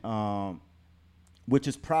 and which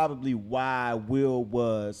is probably why Will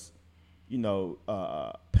was,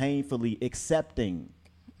 painfully accepting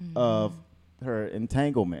of her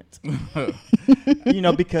entanglement.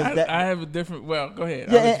 Because I have a different. Well, go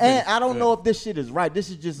ahead. Yeah, and I don't know if this shit is right. This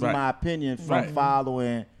is just my opinion from Right.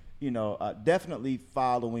 following, definitely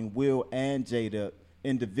following Will and Jada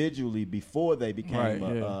individually before they became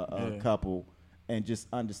a couple, and just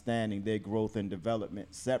understanding their growth and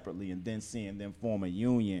development separately, and then seeing them form a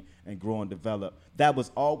union and grow and develop. That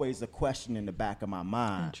was always a question in the back of my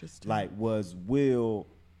mind. Interesting. Like,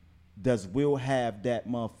 does Will have that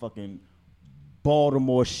motherfucking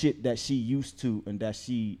Baltimore shit that she used to and that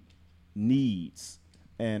she needs?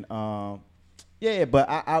 And but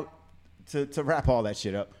I to wrap all that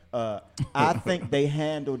shit up, I think they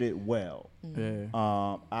handled it well. Yeah.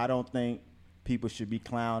 I don't think people should be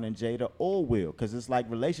clowning Jada or Will, because it's like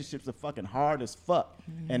relationships are fucking hard as fuck,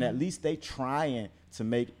 and at least they trying to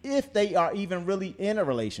make, if they are even really in a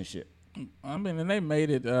relationship. I mean, and they made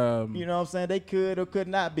it. You know what I'm saying? They could or could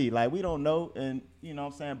not be. Like, we don't know, and you know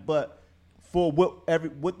what I'm saying. But for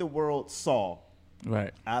what the world saw,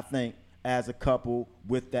 right. I think as a couple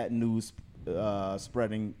with that news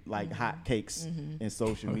spreading like hot cakes in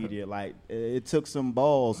social media, like it took some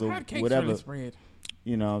balls or Hot cakes whatever. really spread.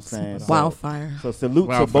 You know what I'm saying? Wildfire. So salute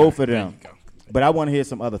to both of them. But I want to hear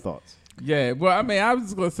some other thoughts. Yeah, well, I mean, I was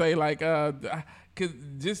just gonna say, like, cause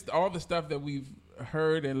just all the stuff that we've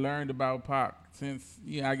heard and learned about Pac since,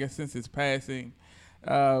 I guess since his passing,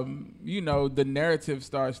 the narrative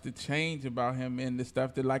starts to change about him, and the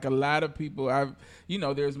stuff that, like, a lot of people,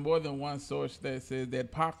 there's more than one source that says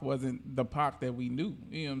that Pac wasn't the Pac that we knew.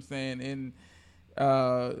 You know what I'm saying? And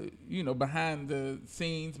behind the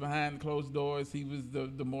scenes, behind closed doors, he was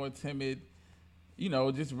the more timid,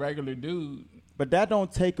 just regular dude. But that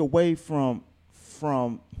don't take away from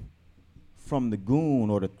the goon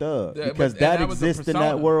or the thug, because that exists in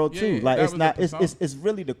that world too. Like, it's not. It's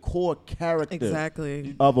really the core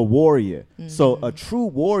character of a warrior. So a true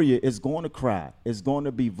warrior is going to cry. It's going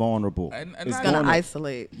to be vulnerable. And it's going to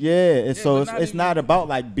isolate. Yeah. And so it's not about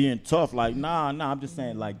like being tough. Like nah. I'm just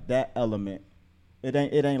saying, like, that element. It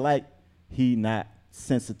ain't like he not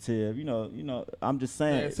sensitive. I'm just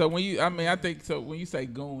saying. Yeah, so when I think so. When you say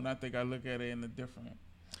goon, I think I look at it in a different.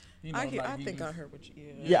 I think I heard what you.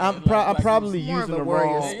 Yeah, I'm probably using the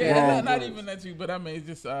wrong. Not even that you, but I mean, it's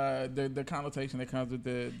just the connotation that comes with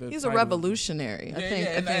the. He's a revolutionary. I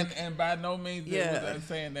think. And by no means was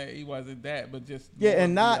saying that he wasn't that, but just. Yeah,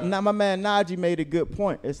 and not my man Najee made a good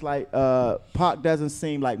point. It's like Pac doesn't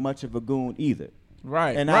seem like much of a goon either.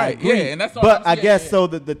 Right. And right. I agree. Yeah, and that's all. But I guess so.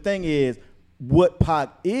 The thing is, what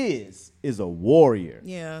Pac is a warrior.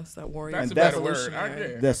 Yeah, it's that warrior. That's a better word.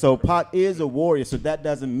 I guess. So Pac is a warrior. So that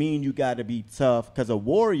doesn't mean you got to be tough, because a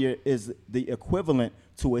warrior is the equivalent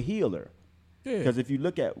to a healer. Because if you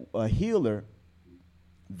look at a healer,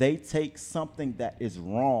 they take something that is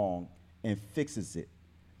wrong and fixes it.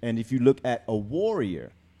 And if you look at a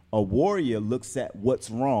warrior looks at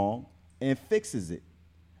what's wrong and fixes it.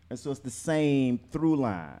 And so it's the same through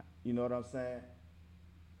line. You know what I'm saying?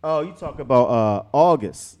 Oh, you talk about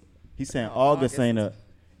August. He's saying August ain't a...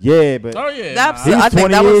 Yeah, but... Oh, yeah. He's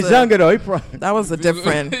 20 years younger, though. That was a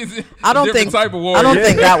different... I don't think type of warrior. I don't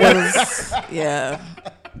think that was... Yeah.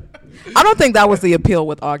 I don't think that was the appeal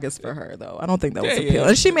with August for her, though. I don't think that was the appeal.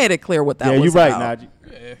 And she made it clear what that was about. Yeah, you're right, Najee.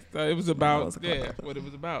 Yeah, it was about... what it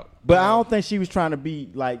was about. But I don't think she was trying to be,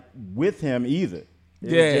 like, with him either.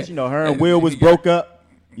 It was just, her and Will was broke up.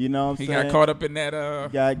 You know what I'm saying? He got caught up in that...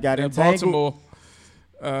 got that entangled.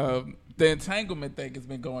 Baltimore... the entanglement thing has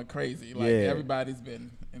been going crazy. Like, everybody's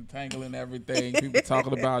been entangling everything. People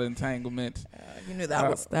talking about entanglement. You knew that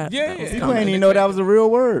was that. Yeah, that was People ain't even know that was a real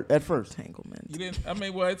word at first. Entanglement. You didn't. I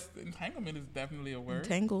mean, entanglement is definitely a word.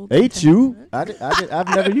 Entangled. Ain't you? I've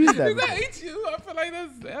never used that. Is that ain't you? I feel like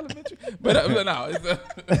that's elementary. But no, it's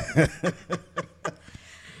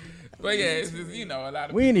but yeah, it's just, a lot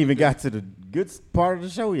of. We ain't even got to the good part of the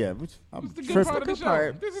show yet. What's the good part of the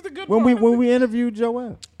show? This is the good part. When we interviewed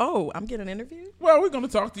Joelle. Oh, I'm getting interviewed? Well, we're going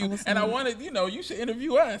to talk to you. And I wanted, you should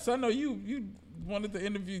interview us. I know you wanted to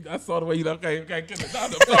interview. I saw the way you look. Okay. I'm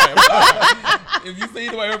sorry. If you see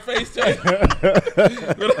the way her face changed.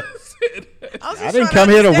 I didn't come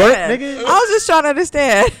here to work, nigga. I was just trying to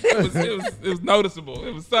understand. It was noticeable.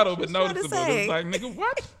 It was subtle, but noticeable. It was like, nigga,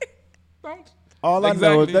 what? Don't. All I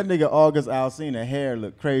know is that nigga August Alsina hair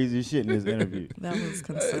looked crazy as shit in this interview. That was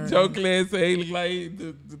concerning. Joe Clay said he looked like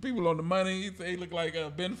the people on the money. He said he looked like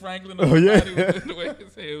Ben Franklin. Oh, yeah. The way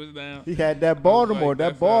his hair was down. He had that Baltimore,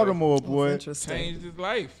 boy. Interesting. Changed his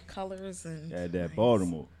life. Colors and... Had that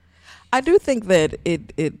Baltimore. I do think that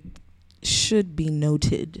it should be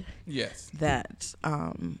noted Yes. that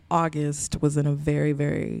August was in a very,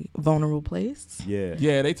 very vulnerable place. Yeah.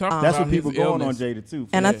 Yeah, they talk about That's what people his going on illness. Jada too.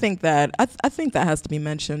 And I think that I think that has to be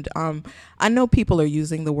mentioned. I know people are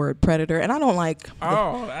using the word predator, and I don't like.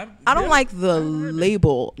 I don't like the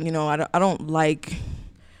label. You know, I don't like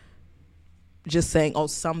just saying, "Oh,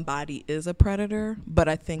 somebody is a predator," but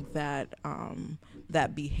I think that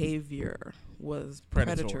that behavior was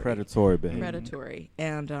predatory behavior.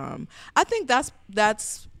 And I think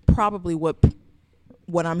that's probably what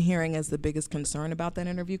I'm hearing as the biggest concern about that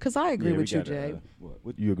interview, because I agree with you, Jay.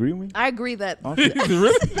 What, you agree with me? I agree that.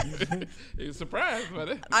 You're surprised by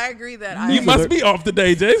that. I agree that. You must be off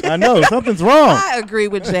today, Jay. I know something's wrong. I agree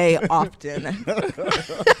with Jay often.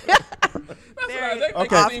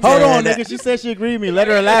 Okay, hold on, nigga. She said she agreed with me. Let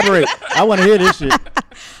her elaborate. I want to hear this shit.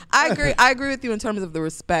 I agree with you in terms of the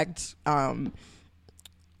respect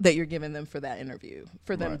that you're giving them for that interview,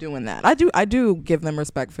 for them doing that. I do give them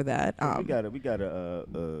respect for that. We got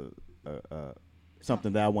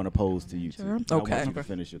something that I want to pose to you too. Okay. I want you to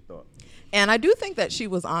finish your thought. And I do think that she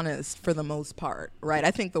was honest for the most part, right?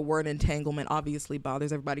 I think the word entanglement obviously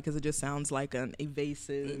bothers everybody because it just sounds like an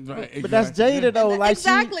evasive. Right, exactly. But that's Jada though. Like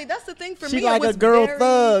exactly, that's the thing for me. She like a girl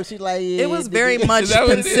thug. She like it was very much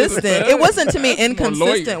consistent. It wasn't to me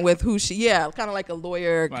inconsistent with who she. Yeah, kind of like a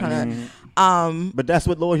lawyer, kind of. But that's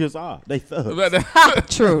what lawyers are. They thug.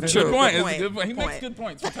 True. Good point. It's a good point. He makes good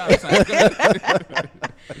points from time to time.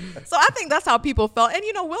 So I think that's how people felt. And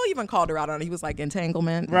Will even called her out on it. He was like,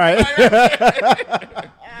 entanglement. Right.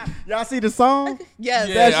 Y'all see the song? Yes.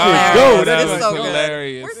 Yeah, that shit go. That is was so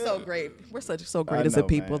hilarious. We're so great. We're so great as a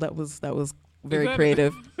people. Man. That was very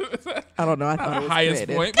creative. I don't know. I thought it was highest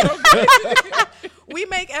creative. point. We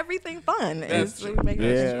make everything fun. We make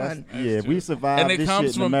everything fun. Yeah, we survived And it this comes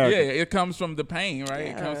shit in from America. it comes from the pain, right?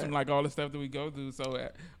 It comes from like all the stuff that we go through. So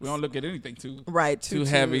we don't look at anything too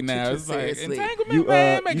heavy now. It's like seriously. entanglement,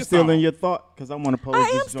 man. Make You a still song. in your thought? Because I want to pose. I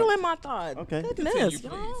this am still in my thought. Okay. Goodness, Continue,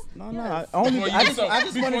 y'all. please. No. Yes. I just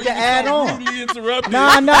wanted Before to you add so on. rudely interrupted.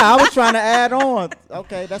 Nah. I was trying to add on.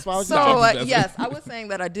 Okay, that's why I was. So just yes, I was saying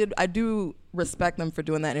that I do respect them for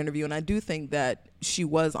doing that interview, and I do think that she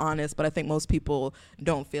was honest, but I think most people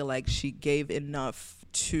don't feel like she gave enough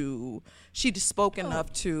to. She just spoke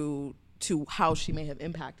enough to how she may have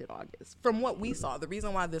impacted August. From what we saw, the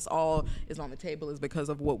reason why this all is on the table is because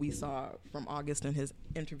of what we saw from August in his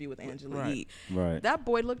interview with Angela Yee. Right. That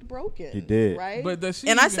boy looked broken. He did. Right. But does she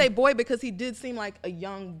and I even- say boy because he did seem like a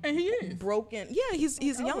young, And he is. broken. Yeah, he's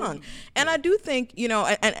young, and I do think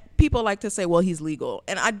and people like to say, well, he's legal,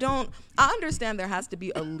 and I understand there has to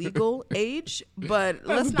be a legal age, but let's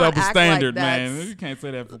That's a not double act standard, like man. that's- You can't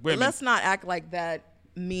say that for women. Let's not act like that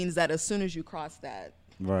means that as soon as you cross that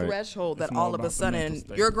threshold, that It's more all of a about the mental sudden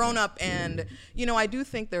state. you're grown up. And I do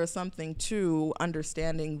think there's something to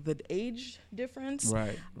understanding the age difference.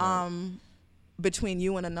 Right. Between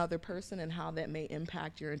you and another person and how that may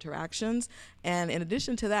impact your interactions. And in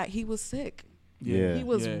addition to that, he was sick. Yeah. He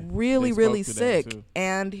was Yeah. really, They really spoke to that, sick. too.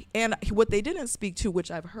 And what they didn't speak to, which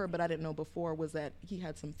I've heard but I didn't know before, was that he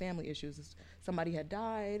had some family issues. Somebody had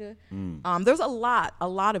died. There's a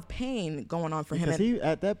lot of pain going on for him. Because he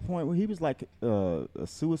at that point where he was like a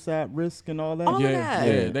suicide risk and all that. All of that.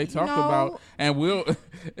 Yeah, they talked about, and Will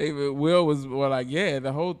was like,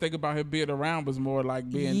 the whole thing about him being around was more like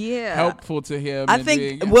being helpful to him. I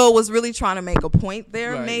think Will was really trying to make a point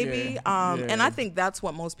there, Right, maybe. yeah. And I think that's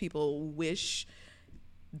what most people wish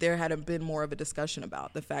there had been more of a discussion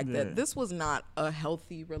about, the fact that this was not a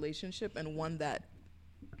healthy relationship and one that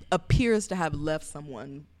appears to have left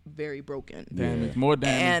someone very broken. More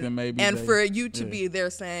damage than maybe. And for you to be there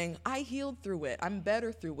saying, I healed through it, I'm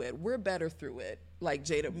better through it, we're better through it, like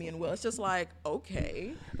Jada, me and Will, it's just like,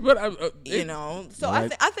 okay. But So I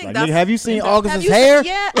think Like, that's. nigga, have you seen have August's you hair?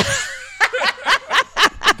 Yeah.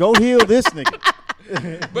 Go heal this nigga.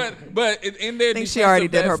 But in their think she defense already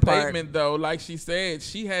of did that her part. statement, though, like she said,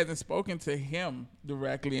 she hasn't spoken to him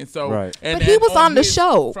directly, and so Right. But he was on the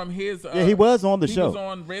show. From his, Yeah, he was on the he show. was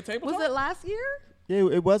on Red Table. Was Talk? it last year? Yeah,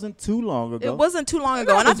 it wasn't too long ago. It wasn't too long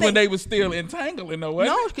ago. That And I was when think they were still entangling, though.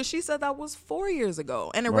 Wasn't no, it? because she said that was 4 years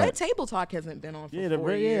ago, and the Right. Red Table Talk hasn't been on for Yeah, the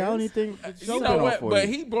 4 years. I don't even think the show You been know on what? for But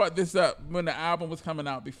you. he brought this up when the album was coming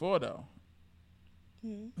out before, though.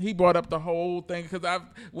 He brought up the whole thing because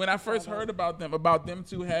when I first heard about them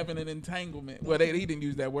two having an entanglement. Well, he didn't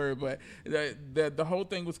use that word, but the whole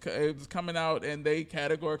thing was coming out, and they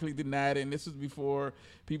categorically denied it. And this was before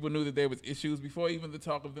people knew that there was issues, before even the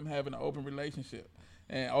talk of them having an open relationship.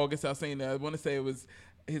 And August Alsina, I want to say it was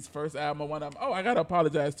his first album, one of them. Oh, I gotta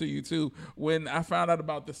apologize to you too. When I found out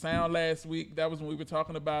about the sound last week, that was when we were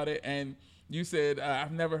talking about it, and you said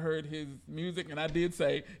I've never heard his music, and I did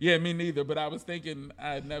say, yeah, me neither. But I was thinking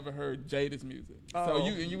I had never heard Jada's music. So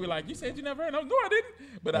you were like, you said you never heard. No, I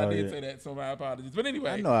didn't. But I did say that, so my apologies. But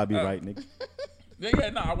anyway, I know I'll be right, nigga.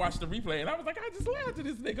 Yeah, no, I watched the replay, and I was like, I just lied to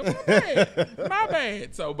this nigga. My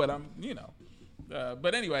bad. So, but I'm,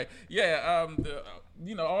 but anyway, yeah,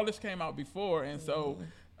 all this came out before, and so,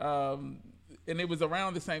 and it was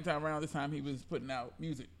around this time he was putting out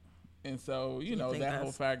music. And so, that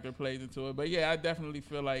whole factor plays into it. But yeah, I definitely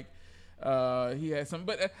feel like he has some.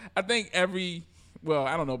 But I think I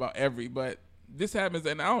don't know about every, but this happens,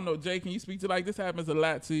 and I don't know, Jay, can you speak to, like, this happens a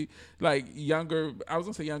lot to, like, younger, I was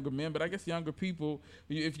going to say younger men, but I guess younger people,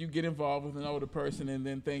 if you get involved with an older person and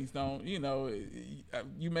then things don't,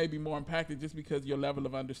 you may be more impacted just because your level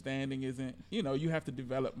of understanding isn't, you have to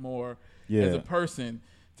develop more as a person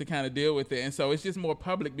to kind of deal with it. And so it's just more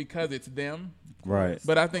public because it's them. Right.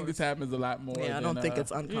 But I think this happens a lot more. Yeah, I don't think it's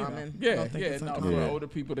uncommon. For older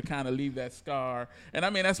people to kind of leave that scar. And I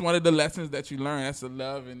mean, that's one of the lessons that you learn. That's the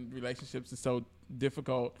love and relationships is so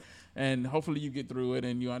difficult. And hopefully you get through it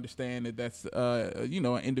and you understand that that's,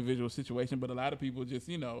 an individual situation. But a lot of people just,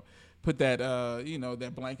 put that,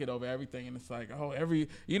 that blanket over everything. And it's like,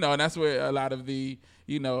 and that's where a lot of the,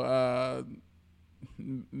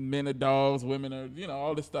 men are dogs, women are,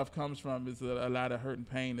 all this stuff comes from, is a lot of hurt and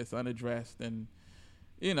pain that's unaddressed. And,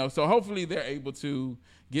 so hopefully they're able to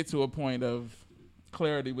get to a point of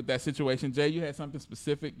clarity with that situation. Jay, you had something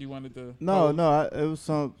specific you wanted to it was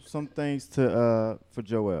some things to for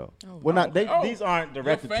Joelle. These aren't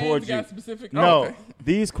directed towards you. Specific?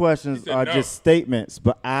 These questions are just statements,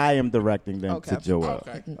 but I am directing them to Joelle.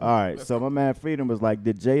 Okay. All right, so my man Freedom was like,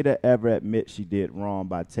 did Jada ever admit she did wrong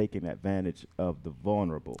by taking advantage of the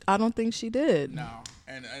vulnerable? I don't think she did. No.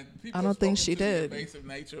 And people I don't think she did. The invasive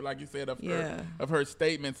nature, like you said, of her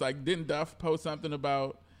statements. Like, didn't Duff post something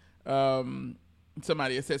about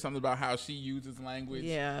somebody had said something about how she uses language?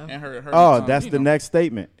 Yeah. And her that's the next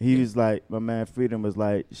statement. He was like, my man Freedom was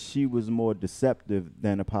like, she was more deceptive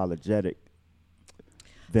than apologetic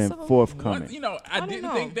than forthcoming. I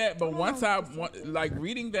didn't think that, but once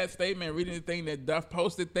reading that statement, reading the thing that Duff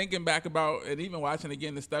posted, thinking back about, and even watching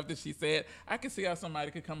again the stuff that she said, I could see how somebody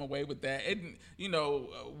could come away with that. And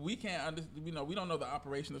we can't we don't know the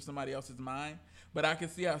operation of somebody else's mind, but I can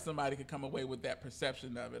see how somebody could come away with that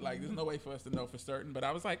perception of it. Like, there's no way for us to know for certain, but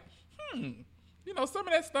I was like, some of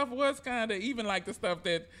that stuff was kind of, even like the stuff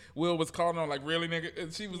that Will was calling on, like, really, nigga,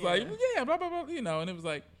 and she was like, yeah, blah, blah, blah, and it was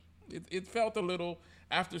like, it felt a little.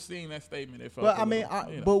 After seeing that statement, it felt.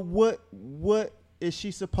 But but what is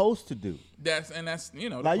she supposed to do? That's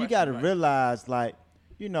like, you got to realize, like,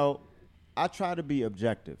 I try to be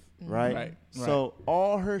objective, right? So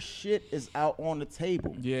all her shit is out on the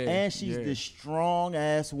table, and she's this strong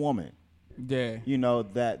ass woman,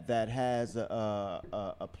 that has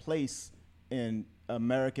a place in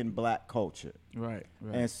American black culture, right?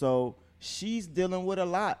 And so she's dealing with a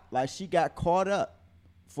lot. Like, she got caught up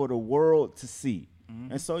for the world to see.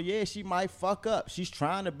 And so, she might fuck up. She's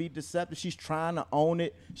trying to be deceptive. She's trying to own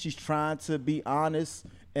it. She's trying to be honest.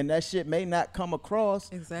 And that shit may not come across.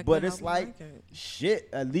 Exactly. But it's like, shit,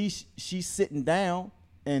 at least she's sitting down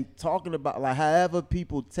and talking about, like, however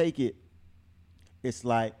people take it, it's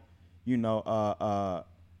like, at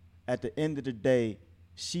the end of the day,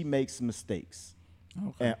 she makes mistakes.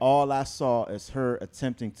 Okay. And all I saw is her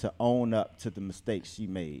attempting to own up to the mistakes she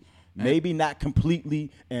made. Maybe not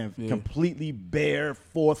completely and completely bare,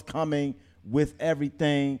 forthcoming with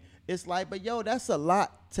everything. It's like, but that's a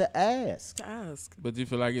lot to ask. But you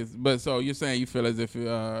feel like so you're saying you feel as if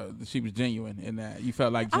she was genuine in that. You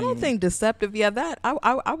felt like genuine. I don't think deceptive. Yeah, that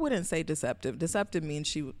I wouldn't say deceptive. Deceptive means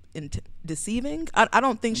she deceiving. I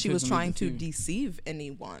don't think she was trying to deceive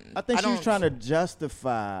anyone. I think she was trying to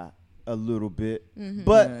justify a little bit,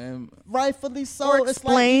 but rightfully so. It's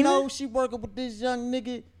like, she working with this young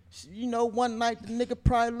nigga. One night the nigga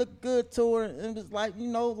probably looked good to her and was like,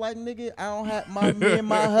 like, nigga, I don't have me and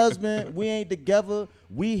my husband, we ain't together.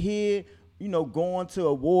 We here, going to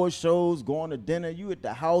award shows, going to dinner. You at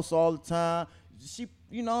the house all the time. She,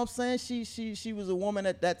 what I'm saying? She was a woman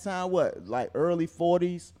at that time, what, like early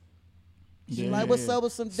 40s. She like, what's up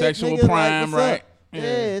with some dick, sexual nigga? prime, like, right? Yeah,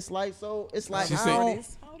 it's like, so it's like, how old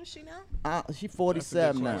is she now? She's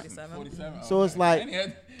 47 now. 47. So it's like,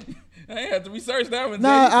 I ain't have to research that one.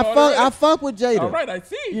 I fuck with Jada. All right, I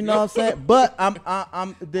see. You know what I'm saying? But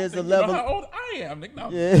I'm there's a level. How old I am, Nick? No.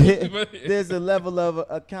 Yeah, there's a level of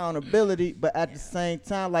accountability, but at the same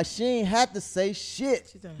time, like, she ain't had to say shit.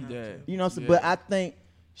 She didn't have to. You know what I'm saying? But I think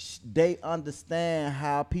they understand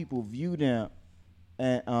how people view them,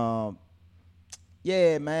 and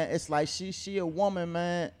yeah, man, it's like she a woman,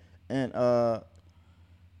 man, and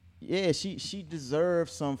yeah, she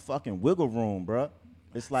deserves some fucking wiggle room, bruh.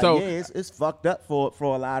 It's like, So- yeah, it's fucked up for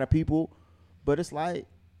a lot of people, but it's like,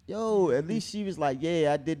 yo, at least she was like,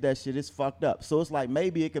 yeah, I did that shit. It's fucked up. So it's like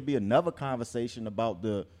maybe it could be another conversation about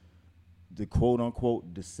the quote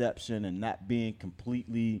unquote deception and not being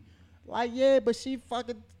completely like, yeah, but she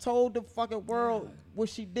fucking told the fucking world what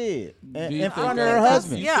she did in front of her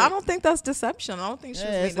husband. Yeah, I don't think that's deception. I don't think she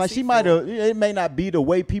was being It's like she deceitful. might have. It may not be the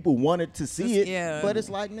way people wanted to see it, Yeah. but it's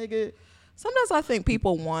like, nigga. Sometimes I think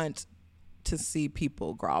people want to see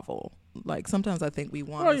people grovel. Like sometimes I think we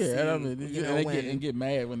want to see, I mean, you know, they get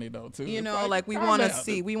mad when they don't too. you It's know, like we calm want to down.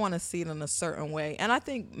 see it in a certain way. And I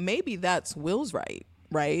think maybe that's Will's right?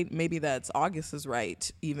 Maybe that's August's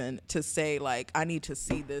right, even to say like, I need to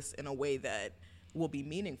see this in a way that will be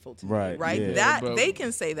meaningful to me, Right, right? yeah. That But they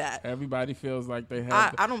can say that. Everybody feels like they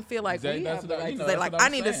have. I don't feel like we have the right to say like, I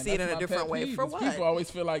need to see it in a different way. For what? People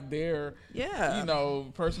always feel like their, Yeah. you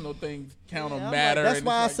know, personal things count Yeah, on I'm matter. like, that's and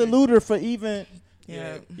why I it's like- salute her for even.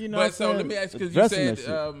 Yeah. You know, But so let me ask you, because you addressing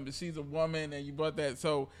said that shit. she's a woman and you brought that.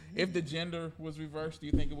 So if the gender was reversed, do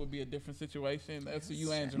you think it would be a different situation? That's for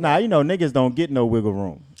you, Angela. Nah, you know, niggas don't get no wiggle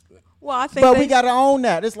room. Well, I think But they, we gotta own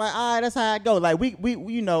that. It's like, all right, that's how it go. Like we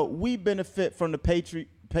you know, we benefit from the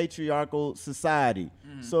patriarchal society.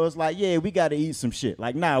 So it's like, yeah, we gotta eat some shit.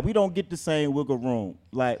 Like, nah, we don't get the same wiggle room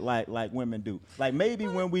like women do. Like maybe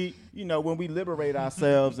when we, you know, when we liberate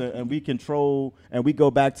ourselves and we control and we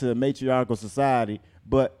go back to a matriarchal society.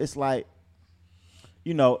 But it's like,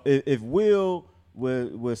 you know, if Will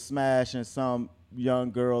was smashing some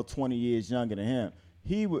young girl 20 years younger than him,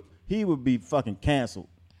 he would be fucking canceled.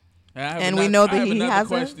 And we know that I have he another hasn't?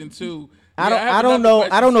 question too. I Yeah, have don't another know.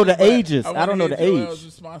 question I don't know too, the but ages. I wanna don't know hear the Joelle's age.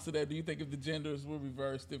 response to that. Do you think if the genders were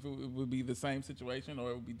reversed, if it would be the same situation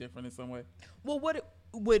or it would be different in some way? well, what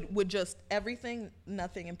would just everything,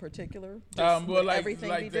 nothing in particular? Well, Would like everything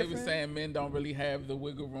they be were different? saying, men don't really have the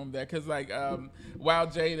wiggle room there. Because like, while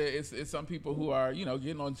Jada is some people who are, you know,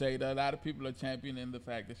 getting on Jada, a lot of people are championing the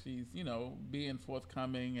fact that she's, you know, being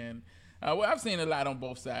forthcoming. And well, I've seen a lot on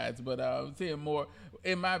both sides, but I'm seeing more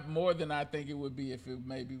than I think it would be if it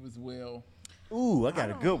maybe was Will. Ooh, I got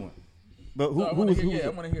a good one. But who So I was wanna who? hear, I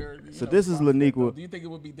want to hear. So this is Laniqua. Do you think it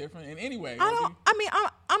would be different in any way?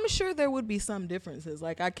 I'm sure there would be some differences.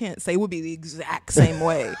 Like I can't say it would be the exact same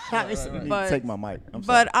way. But- Take my mic. I'm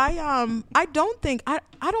sorry. But I don't think I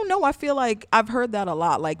don't know. I feel like I've heard that a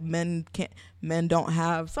lot. Like men don't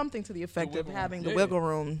have something to the effect of wiggle room. having the Yeah. wiggle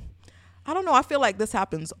room. I don't know. I feel like this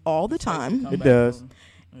happens all the time, It does.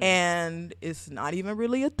 and it's not even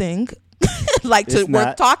really a thing. like It's worth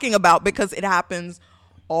not. talking about because it happens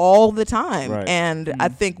all the time. Right. And I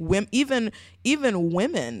think even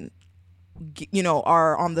women, you know,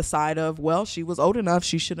 are on the side of, well, she was old enough,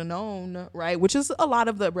 she should have known, right? Which is a lot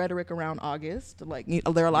of the rhetoric around August. Like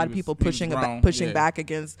there are a lot of people pushing grown, yeah. back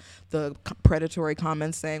against the predatory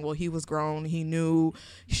comments, saying, well, he was grown, he knew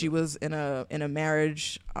she was in a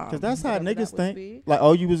marriage. Cause that's how whatever that niggas would think. be. Like,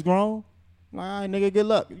 oh, you was grown? Nah, nigga, good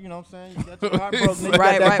luck. You know what I'm saying? You got your heart broke, nigga.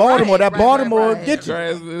 Right, Got that right, Baltimore. right, That right, Baltimore right, will get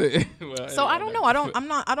you. Well, So I don't know.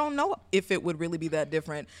 I don't know if it would really be that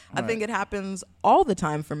different. I think it happens all the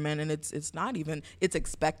time for men, and it's not even. It's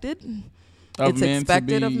expected. It's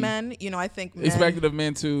expected of men. You know, I think men Expected of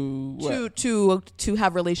men to what? to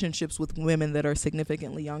have relationships with women that are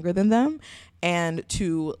significantly younger than them, and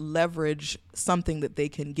to leverage something that they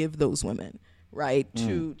can give those women, right?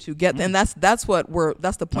 To get and that's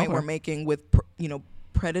the point Okay. we're making with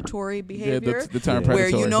predatory behavior, the term where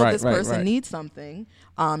predatory. you know Right, this right, person right. needs something.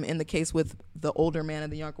 In the case with the older man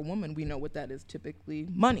and the younger woman, we know what that is, typically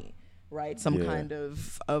money, right? Some Yeah. kind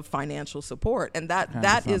of financial support, and that Kind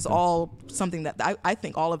of is something. all something that I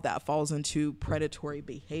think all of that falls into predatory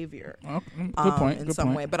behavior. Oh, good point. In Good some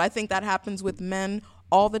point. way, but I think that happens with men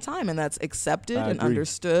all the time, and that's accepted I and agree.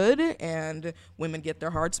 understood, and women get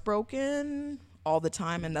their hearts broken all the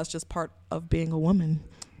time, and that's just part of being a woman.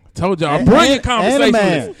 Told y'all, And- brilliant and a man.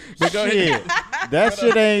 conversation. But go ahead. Shit. That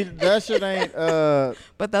shit ain't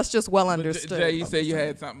But that's just well But understood. Jay, you said you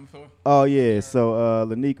had something for. Oh yeah, so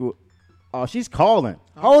Laniqua, oh she's calling.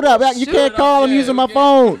 Hold up, you Sure, can't call. I'm yeah, using my okay.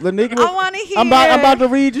 phone. Laniqua, I wanna I'm about hear.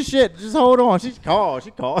 to read your shit. Just hold on. She called.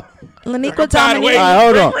 Laniqua Tired of Dominique. waiting. All right,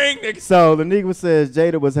 hold on. Ring, nigga. So Laniqua says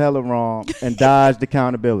Jada was hella wrong and dodged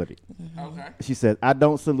accountability. Okay. She said, I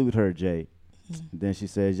don't salute her, Jay. Then she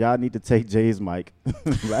says, y'all need to take Jay's mic.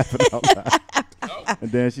 Laughing out loud. And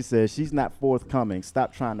then she says, she's not forthcoming.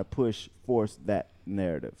 Stop trying to force that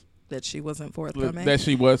narrative. That she wasn't forthcoming. That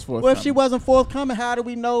she was forthcoming. Well, if she wasn't forthcoming, how do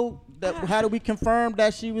we know that? How do we confirm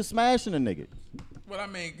that she was smashing a nigga? Well, I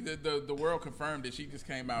mean, the world confirmed it. She just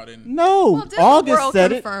came out and no. August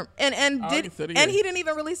said it, and August said it, and yeah. he didn't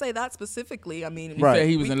even really say that specifically. I mean, he said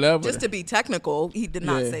he was in love with just her. to be technical, he did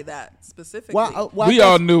not say that specifically. We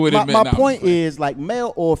all knew what it meant. My point is, like,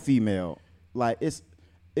 male or female, like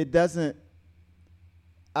it doesn't.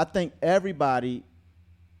 I think everybody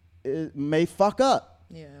may fuck up.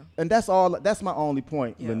 Yeah. And that's all. That's my only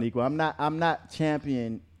point, Yeah. Laniqua. I'm not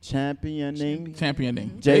championing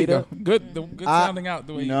Jada. Good sounding out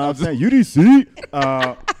the way you know what I'm saying. UDC.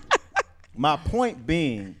 My point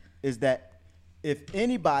being is that if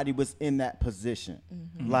anybody was in that position,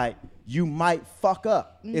 like, you might fuck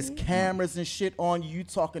up. It's cameras and shit on you. You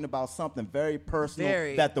talking about something very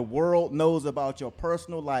personal that the world knows about your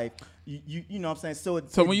personal life. You know what I'm saying?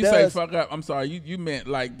 So when you say fuck up, I'm sorry, you meant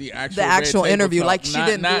like the actual interview, talk, like she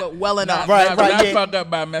didn't do it well enough. Not fuck up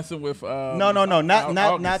by messing with not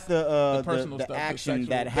the personal stuff, action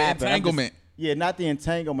that happened. Entanglement. Not the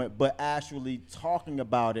entanglement, but actually talking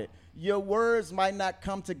about it. Your words might not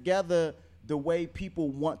come together the way people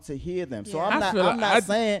want to hear them. So I'm not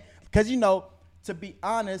saying, because, you know, to be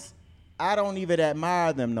honest, I don't even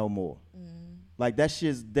admire them no more. Like, that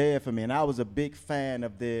shit's there for me. And I was a big fan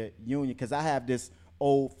of their union because I have this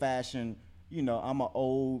old-fashioned, you know, I'm an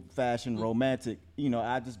old-fashioned romantic. You know,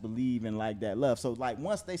 I just believe in, like, that love. So, like,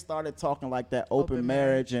 once they started talking like that open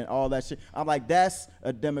marriage and all that shit, I'm like, that's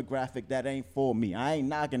a demographic that ain't for me. I ain't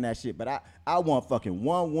knocking that shit. But I want fucking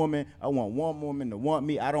one woman. I want one woman to want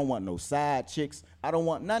me. I don't want no side chicks. I don't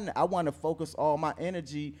want nothing. I want to focus all my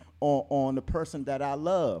energy on the person that I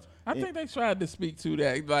love. I think they tried to speak to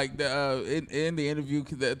that, like in the interview,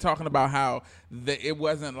 talking about how it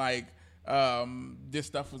wasn't like this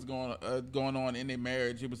stuff was going on in their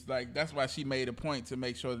marriage. It was like, that's why she made a point to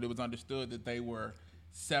make sure that it was understood that they were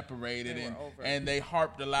separated, and they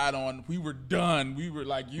harped a lot on, we were done. We were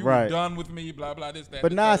like, you were done with me, blah blah this that.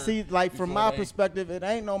 But now, see, like, from my perspective, it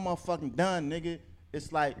ain't no motherfucking done, nigga.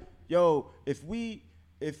 It's like, yo, if we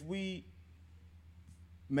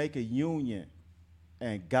make a union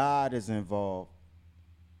and God is involved,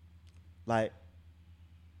 like,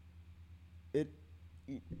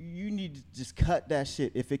 you need to just cut that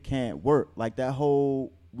shit if it can't work. Like, that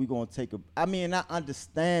whole, we gonna take I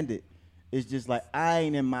understand it. It's just like, I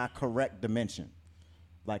ain't in my correct dimension.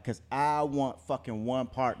 Like, cause I want fucking one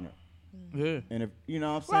partner. Yeah. And if, you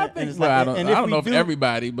know what I'm saying? I don't know if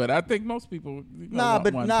everybody, but I think most people.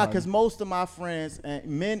 Because most of my friends,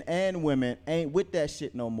 men and women, ain't with that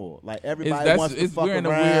shit no more. Like, everybody wants to fuck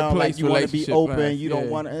around. Like, you want to be open. You don't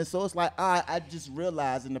want to. And so it's like, I just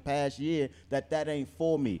realized in the past year that ain't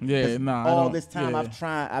for me. All this time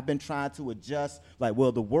I've been trying to adjust. Like,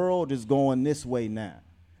 well, the world is going this way now,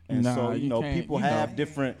 and so, you know, people have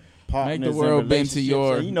different partners. Make the world bend to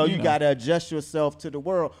your. And, you gotta adjust yourself to the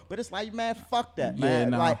world. But it's like, man, fuck that,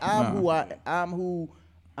 man. I'm who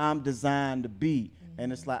I'm designed to be.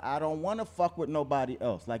 And it's like, I don't want to fuck with nobody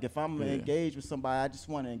else. Like, if I'm engaged with somebody, I just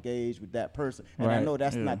want to engage with that person. And I know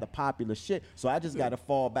that's not the popular shit. So I just got to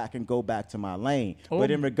fall back and go back to my lane. But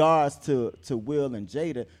in regards to Will and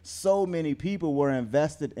Jada, so many people were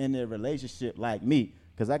invested in their relationship like me.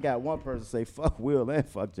 Because I got one person say, fuck Will and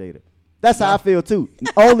fuck Jada. That's how I feel too.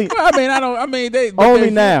 Only now.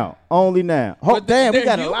 Damn, we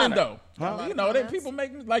got a lot of. You know, people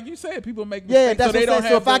make, like you said, people make mistakes. Yeah, that's so what I'm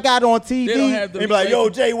saying. So if I got on TV and be like, yo,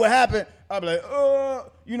 Jay, what happened? I'll be like,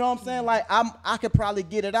 you know what I'm saying? Like, I could probably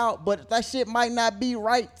get it out, but that shit might not be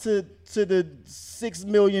right to the 6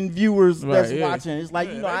 million viewers that's watching. It's like,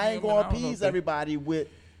 I ain't going to appease everybody with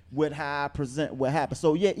how I present what happened.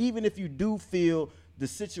 So, yeah, even if you do feel the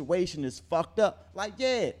situation is fucked up, like,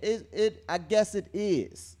 I guess it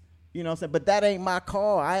is. You know what I'm saying? But that ain't my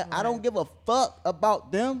call. I don't give a fuck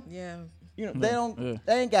about them. Yeah. You know,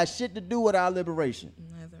 they ain't got shit to do with our liberation.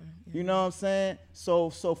 Neither. Yeah. You know what I'm saying? So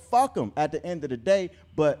fuck them at the end of the day.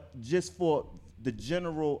 But just for the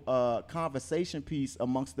general conversation piece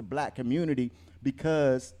amongst the black community,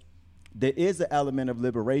 because there is an element of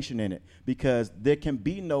liberation in it, because there can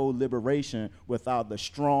be no liberation without the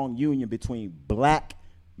strong union between black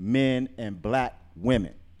men and black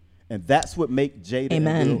women. And that's what make Jada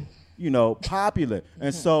and Will, popular.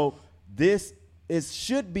 And so this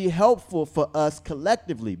should be helpful for us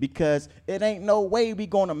collectively, because it ain't no way we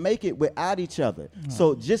gonna make it without each other.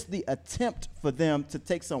 So just the attempt for them to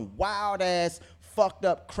take some wild ass, fucked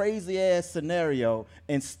up, crazy ass scenario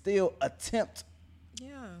and still attempt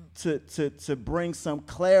to bring some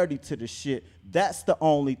clarity to the shit, that's the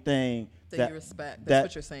only thing That you respect. That's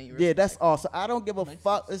what you're saying. You respect. Yeah, that's all. So I don't give a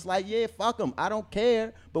fuck. It's like, yeah, fuck them. I don't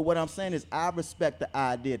care. But what I'm saying is I respect the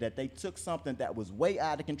idea that they took something that was way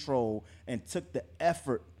out of control and took the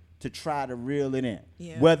effort to try to reel it in.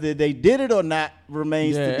 Yeah. Whether they did it or not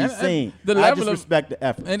remains to be seen. I just respect the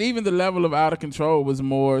effort. And even the level of out of control was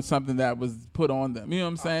more something that was put on them. You know what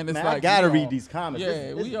I'm saying? It's man, like I gotta read these comments.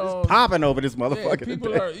 Yeah, it's popping over this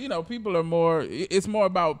motherfucker. Yeah, people are more. It's more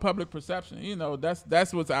about public perception. You know,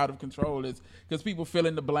 that's what's out of control is because people fill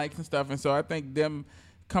in the blanks and stuff. And so I think them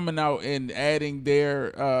coming out and adding their,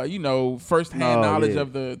 firsthand knowledge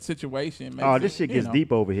of the situation. This shit gets deep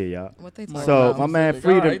over here, y'all. What they talking so about? my man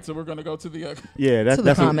Freedom. All right, so we're gonna go to the.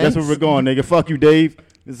 That's where we're going, nigga. Fuck you, Dave.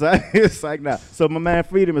 It's like nah. So my man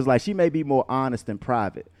Freedom is like she may be more honest and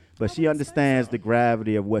private, but she understands the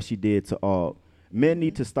gravity of what she did to all. Men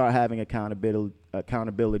need to start having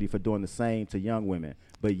accountability for doing the same to young women.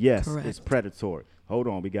 But yes, it's predatory. Hold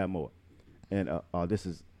on, we got more. And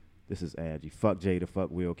This is Angie. Fuck Jada, fuck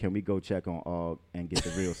Will. Can we go check on Og and get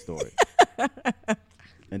the real story?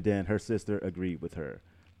 And then her sister agreed with her.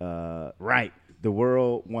 Right. The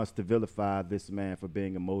world wants to vilify this man for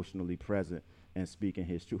being emotionally present and speaking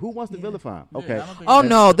his truth. Who wants to vilify him? Okay.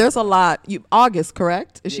 No, there's a lot. August,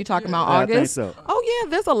 correct? Is she talking about August? I think so. Oh yeah,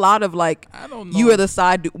 there's a lot of like. I don't know. You are the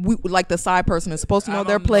side. Like the side person is supposed to know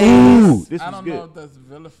their place. Ooh, this I is don't good. know if that's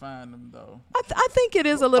vilifying them though. I think it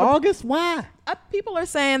is a little. August, why? People are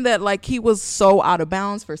saying that like he was so out of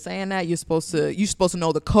bounds for saying that. You're supposed to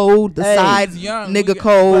know the code, the side nigga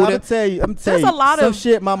code. Well, I'm tell you, there's a lot of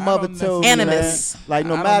shit my mother told me. Animus. Man. Like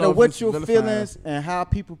no matter what your feelings and how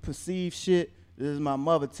people perceive shit, this is my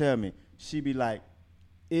mother tell me. She be like,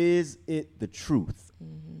 "Is it the truth?"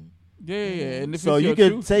 Mm-hmm. Yeah. And if so it's you your can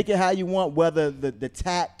truth, take it how you want, whether the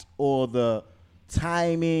tact or the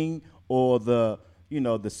timing or the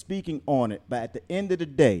speaking on it. But at the end of the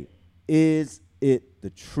day, is it the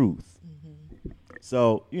truth? Mm-hmm.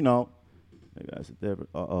 So maybe that's a different.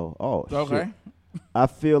 okay. Shit. I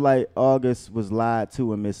feel like August was lied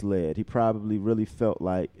to and misled. He probably really felt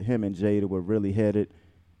like him and Jada were really headed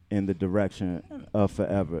in the direction of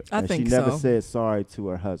forever. I think she never said sorry to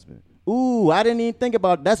her husband. Ooh, I didn't even think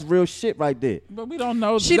about it. That's real shit right there. But we don't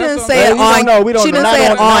know. She didn't say it on. She didn't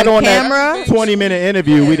say it on camera. 20-minute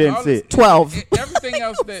interview, we didn't see it. 12. Everything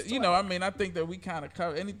else that I think that we kind of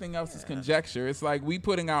cover. Anything else is conjecture. It's like we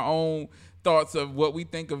putting our own thoughts of what we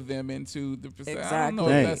think of them into the perspective. Exactly. I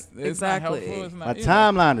don't know if it's not helpful. It's not, my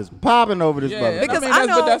timeline is popping over this mother. Because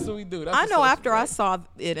but that's what we do. I know after I saw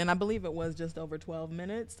it, and I believe it was just over 12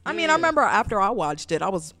 minutes. I mean, I remember after I watched it,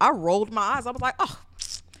 I rolled my eyes. I was like, oh.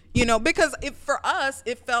 Because for us,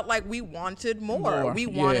 it felt like we wanted more. We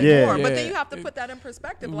wanted more. But then you have to put that in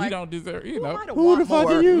perspective. We like, don't deserve, Who the fuck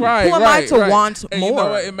are you? Right, who am I to want and more? You know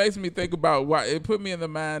what? It makes me think about why. It put me in the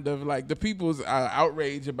mind of like the people's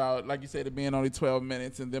outrage about, like you said, it being only 12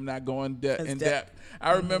 minutes and them not going in depth.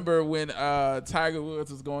 I remember when Tiger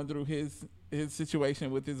Woods was going through his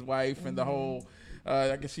situation with his wife and the whole.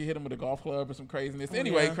 I guess she hit him with a golf club or some craziness.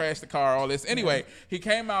 Anyway, crashed the car, all this. Anyway, he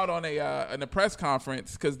came out on a press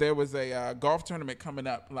conference because there was a golf tournament coming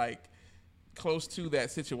up, like, close to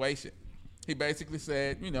that situation. He basically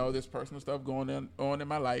said, there's personal stuff going on in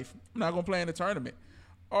my life. I'm not going to play in the tournament.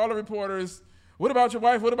 All the reporters, what about your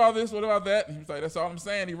wife? What about this? What about that? He was like, that's all I'm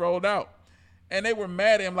saying. He rolled out. And they were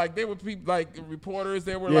mad at him. Like, they were people, like reporters.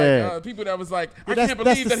 They were like people that was like, I can't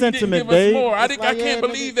believe that he didn't give us more. I can't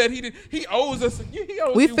believe that he owes us.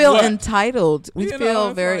 We feel entitled. We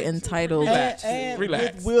feel very entitled. And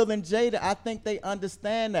with Will and Jada, I think they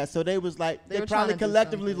understand that. So they was like, they probably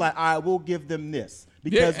collectively like, all right, we'll give them this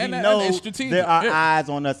because we know there are eyes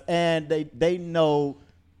on us, and they know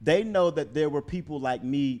that there were people like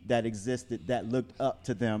me that existed that looked up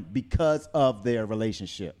to them because of their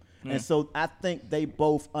relationship. And so I think they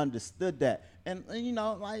both understood that. And,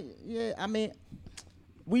 I mean,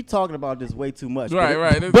 we talking about this way too much.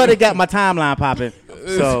 Right. But it got my timeline popping.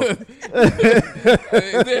 So. Is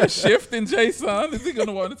there a shift in Jason? Is he going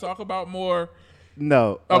to want to talk about more?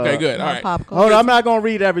 No. Okay, good. All right. Hold on, I'm not going to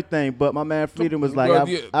read everything, but my man Freedom was like,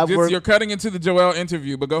 you're cutting into the Joelle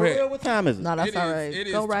interview, but go ahead. For real, what time is it? No, that's all right. It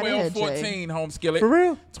is go right 12:14, home skillet. For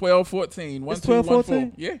real? 12:14. It's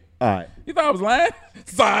 12:14? Yeah. All right. You thought I was lying?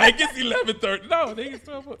 Sorry, it's 11:30. No, nigga, it's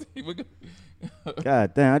 12:14.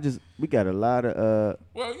 God damn, we got a lot of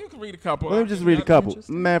Well, you can read a couple. Let me just read a couple.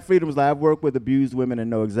 Man, Freedom was like, I've worked with abused women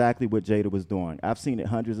and know exactly what Jada was doing. I've seen it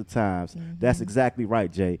hundreds of times. That's exactly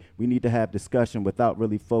right, Jay. We need to have discussion without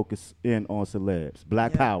really focus in on celebs.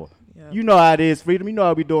 Black power. Yep. You know how it is, Freedom. You know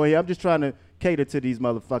how we doing here. I'm just trying to cater to these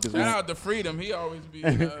motherfuckers. Shout out to Freedom. He always be.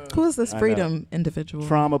 Who is this Freedom individual?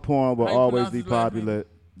 Trauma porn will always be popular.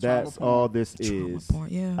 That's all this is. Porn,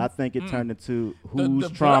 yeah. I think it turned into whose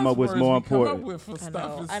trauma was more important.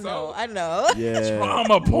 I know. Yeah,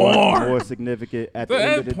 trauma porn. More significant at the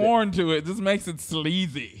end of the porn to it. This makes it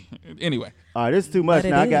sleazy. Anyway. All right, this is too much.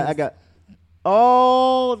 Now I got.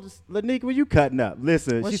 Oh, Lanique, were you cutting up?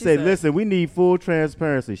 Listen, she said, listen, we need full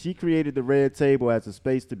transparency. She created the red table as a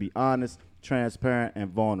space to be honest, transparent,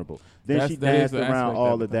 and vulnerable. Then she danced around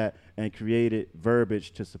all of that and created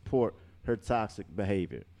verbiage to support her toxic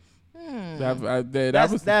behavior.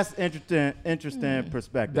 That's interesting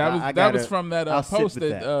perspective. That was from that post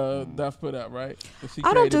that Duff put up, right? She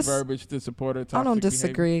created verbiage to support her toxic I don't behavior.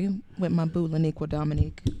 disagree with my boo Laniqua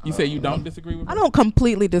Dominique. You say you don't disagree with her? I don't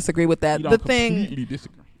completely disagree with that. You don't completely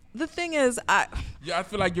disagree. The thing is, I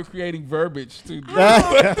feel like you're creating verbiage to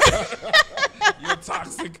you're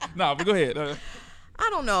toxic. No, but go ahead. I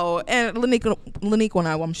don't know. And Laniqua and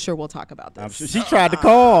I'm sure we'll talk about this. I'm sure she tried to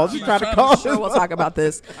call. I'm sure we'll talk about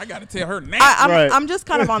this. I got to tell her now. I'm just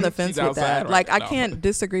kind of on the fence with that. Right I can't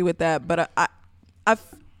disagree with that. But I,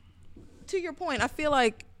 to your point, I feel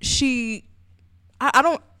like I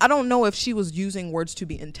don't know if she was using words to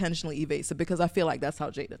be intentionally evasive, because I feel like that's how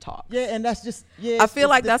Jada talks. Yeah, and that's just I feel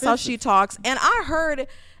like that's how she talks. And I heard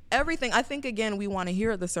everything. I think, again, we want to hear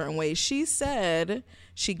it a certain way. She said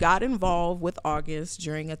she got involved with August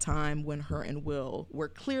during a time when her and Will were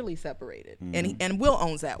clearly separated. And Will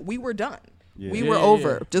owns that. We were done. Yeah. We were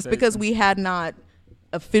over. Just because we had not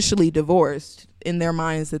officially divorced, in their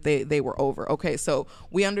minds that they were over. Okay, so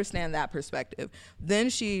we understand that perspective. Then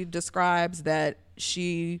she describes that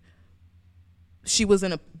she was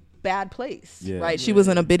in a bad place, right? She was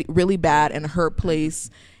in a really bad and hurt place.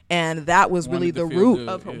 And that was really the root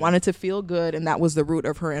of her, wanted to feel good, and that was the root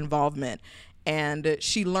of her involvement. And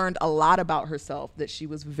she learned a lot about herself, that she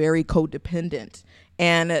was very codependent.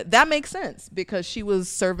 And that makes sense, because she was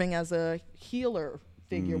serving as a healer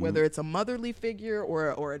figure, whether it's a motherly figure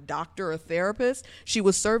or a doctor or therapist. She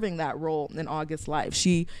was serving that role in August's life.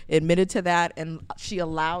 She admitted to that, and she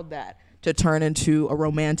allowed that to turn into a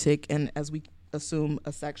romantic and, as we assume,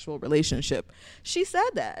 a sexual relationship. She said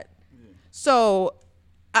that. So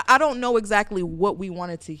I don't know exactly what we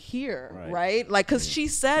wanted to hear, right? Like, because she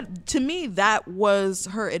said, to me, that was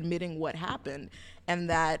her admitting what happened, and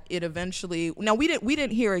that it eventually. Now we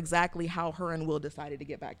didn't hear exactly how her and Will decided to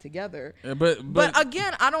get back together. But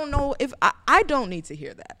again, I don't know if I don't need to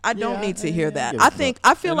hear that. I don't need to hear that.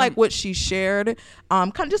 I feel like what she shared,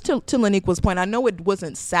 kind of just to Laniqua's point. I know it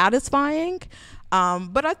wasn't satisfying.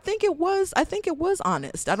 But I think it was honest. I think it was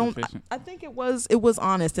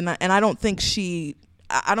honest, and I don't think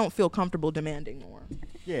I don't feel comfortable demanding more.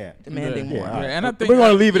 Yeah, demanding more. Yeah, and I think we're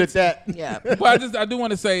gonna leave it at that. Yeah. Well, I do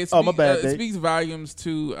want to say it speaks volumes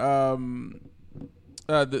to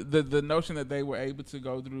the notion that they were able to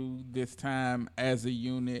go through this time as a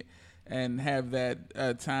unit and have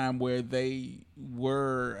that time where they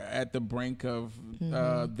were at the brink of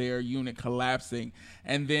their unit collapsing.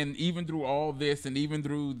 And then even through all this, and even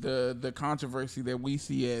through the controversy that we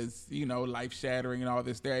see as, life-shattering and all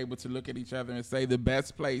this, they're able to look at each other and say the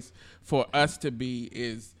best place for us to be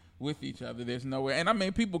is with each other. There's nowhere. And I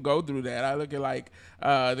mean, people go through that. I look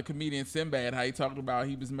at the comedian Sinbad, how he talked about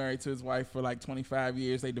he was married to his wife for 25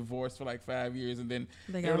 years. They divorced for 5 years, and then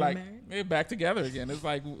they were they're back together again. It's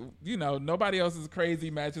nobody else's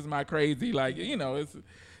crazy matches my crazy. It's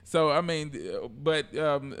so, I mean, but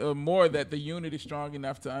more that the unit is strong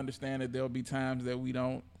enough to understand that there'll be times that we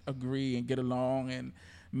don't agree and get along and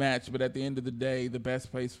match, but at the end of the day, the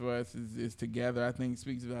best place for us is together. I think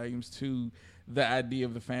speaks volumes to the idea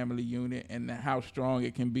of the family unit and how strong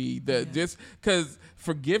it can be. Just because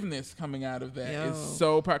forgiveness coming out of that is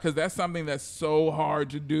so powerful, because that's something that's so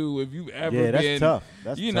hard to do if you've ever been. Tough.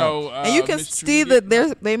 That's tough. And you can see that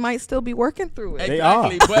they might still be working through it.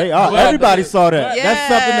 Exactly. They are. Everybody saw that. That's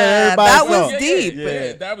something that everybody saw. That was deep.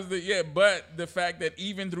 That was but the fact that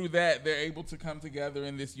even through that, they're able to come together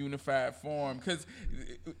in this unified form, because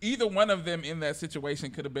either one of them in that situation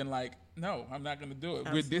could have been like, no, I'm not going to do it.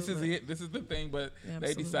 This is it. This is the thing. But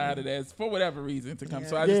they decided, as for whatever reason, to come.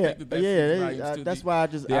 So I just think that's why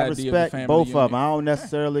I respect both of them. I don't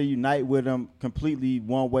necessarily unite with them completely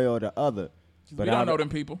one way or the other. But we don't know them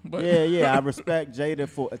people. But I respect Jada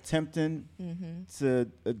for attempting to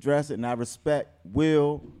address it, and I respect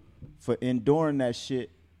Will for enduring that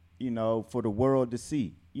shit, for the world to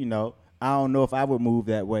see. I don't know if I would move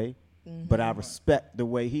that way. But I respect the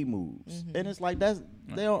way he moves. And it's like, they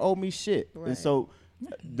don't owe me shit. Right. And so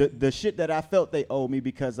the shit that I felt they owed me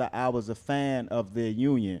because I was a fan of their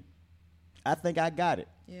union, I think I got it.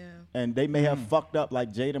 Yeah. And they may have fucked up,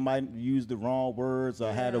 like Jada might use the wrong words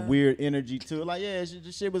or had a weird energy to it. Like,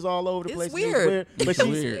 the shit was all over the place. Weird.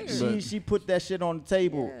 But she put that shit on the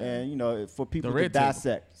table and, you know, for people to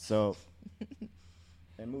dissect. So,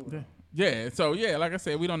 and move on. Yeah, so like I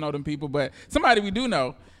said, we don't know them people, but somebody we do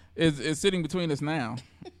know is sitting between us now.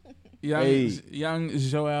 Young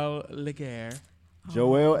Joelle LaGuerre.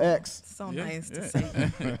 Joelle X. So nice to say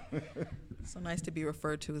that. So nice to be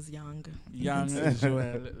referred to as young. Young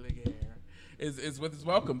Joelle LaGuerre is with us.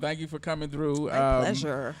 Welcome. Thank you for coming through. My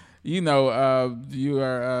pleasure. You know, you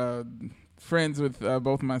are friends with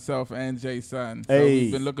both myself and Jason. So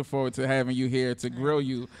we've been looking forward to having you here to grill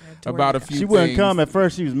you about a few things. She wouldn't come at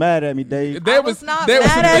first. She was mad at me, Dave. I was not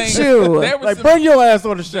mad at you. Like, bring your ass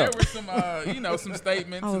on the show. There were some, some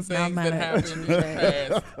statements and things that happened in the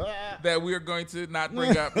past that we're going to not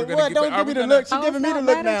bring up. Don't give me the look. She's giving me the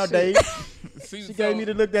look now, Dave. She gave me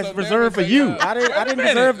the look that's reserved for you. I didn't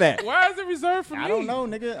deserve that. Why is it reserved for me? I don't know,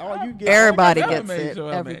 nigga. All you get. Everybody gets it.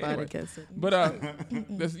 Everybody gets it. But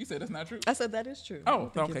you said that's not true. I said that is true. Oh,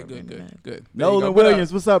 okay, good. Nolan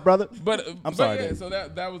Williams, what's up, brother? But I'm sorry. Yeah, so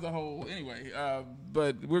that was a whole anyway.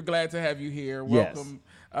 But we're glad to have you here. Welcome.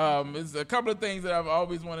 Yes. There's a couple of things that I've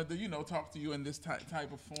always wanted to talk to you in this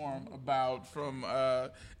type of form about from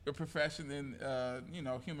your profession in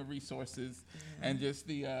human resources and just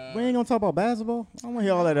the. We ain't gonna talk about basketball. I don't want to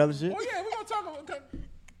hear all that other shit. Oh yeah, we're gonna talk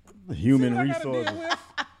about human resources.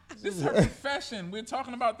 This is her profession. We're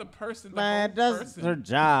talking about the person. That's her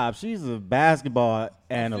job. She's a basketball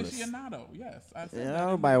analyst. Aficionado, yes.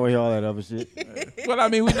 Nobody will hear all that other shit. Well, I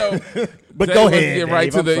mean, we know. But go ahead. Get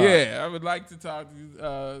right Dave, to the. I would like to talk to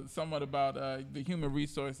you somewhat about the human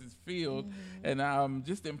resources field and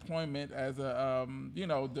just employment as a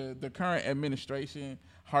the current administration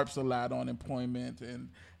harps a lot on employment and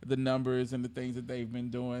the numbers and the things that they've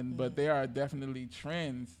been doing, but there are definitely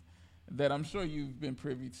trends that I'm sure you've been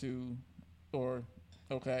privy to, or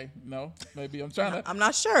maybe I'm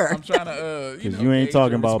not sure. I'm trying to, because you ain't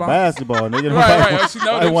talking about basketball, nigga. Right.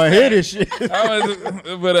 I want to hear this shit.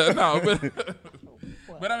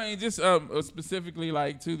 But I mean, just specifically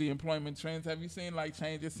like to the employment trends. Have you seen like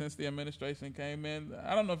changes since the administration came in?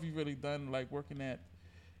 I don't know if you've really done like work in that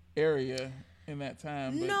area in that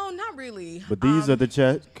time. But no, not really. But these are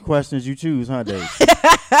the questions you choose, huh, Dave?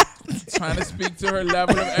 Trying to speak to her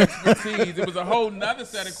level of expertise. It was a whole nother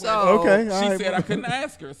set of questions. Okay, she said I couldn't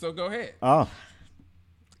ask her, so go ahead. Oh.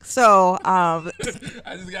 So, I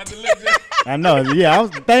just got to look. I know. Yeah,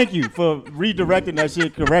 thank you for redirecting that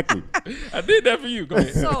shit correctly. I did that for you. Go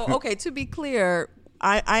ahead. So, okay, to be clear,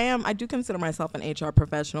 I do consider myself an HR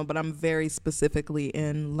professional, but I'm very specifically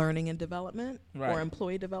in learning and development or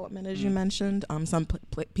employee development, as you mentioned. Some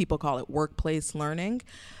people call it workplace learning.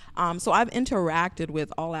 So I've interacted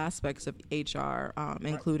with all aspects of HR,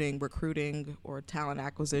 including recruiting or talent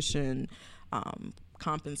acquisition,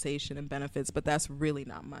 compensation and benefits, but that's really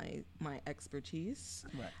not my expertise.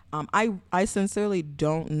 Right. I sincerely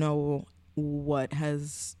don't know what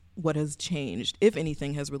has changed, if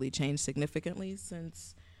anything has really changed significantly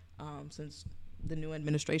since the new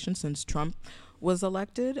administration, since Trump was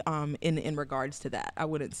elected. In regards to that, I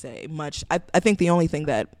wouldn't say much. I think the only thing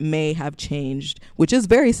that may have changed, which is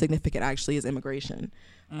very significant actually, is immigration,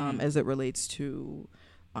 as it relates to.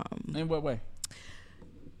 In what way?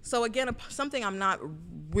 So again, something I'm not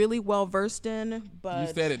really well versed in, but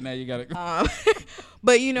you said it. Now you got it.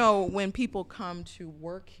 But when people come to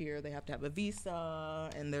work here, they have to have a visa,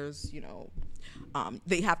 and there's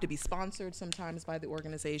they have to be sponsored sometimes by the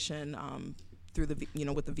organization through the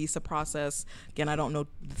with the visa process. Again, I don't know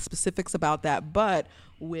the specifics about that, but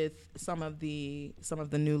with some of the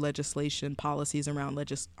new legislation policies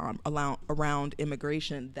around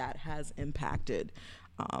immigration, that has impacted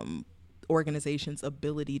organizations'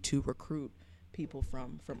 ability to recruit people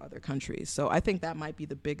from other countries. So I think that might be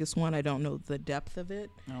the biggest one. I don't know the depth of it.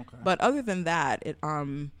 Okay. But other than that,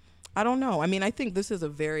 I don't know. I mean, I think this is a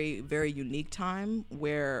very, very unique time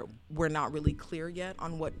where we're not really clear yet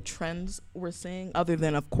on what trends we're seeing, other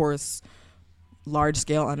than, of course,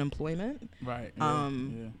 large-scale unemployment. Right.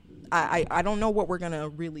 I don't know what we're going to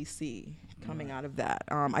really see coming out of that.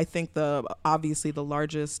 I think obviously the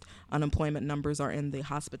largest unemployment numbers are in the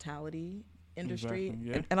hospitality industry. Exactly,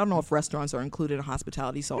 yeah. And I don't know if restaurants are included in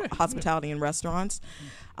hospitality. So hospitality and restaurants,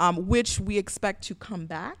 which we expect to come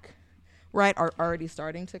back, right, are already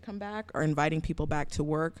starting to come back, are inviting people back to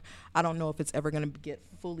work. I don't know if it's ever going to get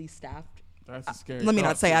fully staffed. That's a scary Let me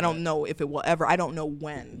not say I don't know if it will ever. I don't know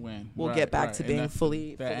when we'll get back to being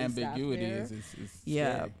fully ambiguity staffed is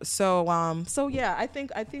yeah. Scary. So yeah, I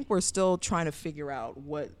think we're still trying to figure out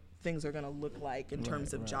what things are going to look like in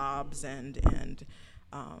terms of jobs and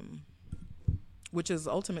which is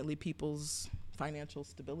ultimately people's financial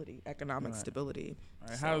stability, economic stability.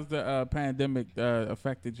 Right. So, how's the pandemic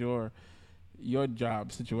affected your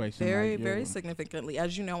job situation? Very significantly.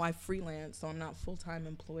 As you know, I freelance, so I'm not full-time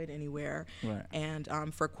employed anywhere. Right. And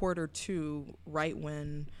for Q2, right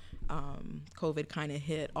when COVID kind of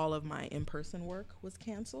hit, all of my in-person work was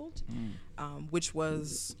canceled, which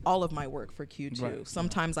was all of my work for Q2. Right.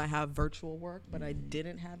 Sometimes I have virtual work, but I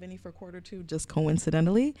didn't have any for Q2, just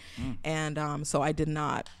coincidentally. And so I did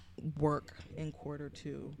not work in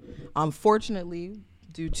Q2. Fortunately,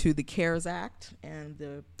 due to the CARES Act and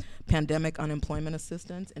the pandemic unemployment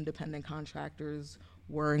assistance, independent contractors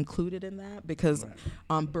were included in that because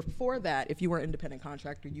before that, if you were an independent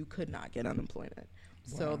contractor, you could not get unemployment.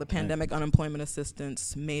 So the pandemic unemployment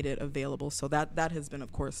assistance made it available. So that has been,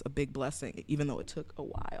 of course, a big blessing, even though it took a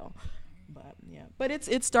while. But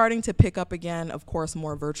it's starting to pick up again. Of course,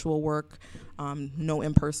 more virtual work, no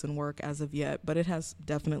in-person work as of yet, but it has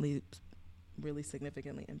definitely really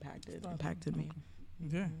significantly impacted me.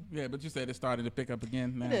 Yeah, but you said it started to pick up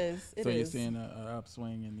again now. It is. So you're seeing an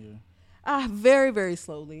upswing in your... very, very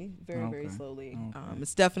slowly. Very slowly. Okay.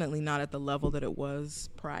 It's definitely not at the level that it was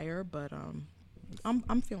prior, but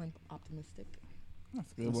I'm feeling optimistic.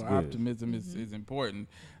 That's good. Well, optimism is important.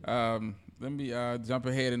 Let me jump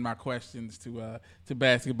ahead in my questions to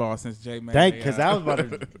basketball since Jay made. Thank, because I was about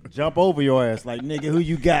to jump over your ass like, nigga, who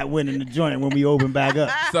you got winning the joint when we open back up?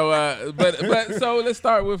 So, but so let's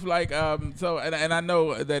start with like and I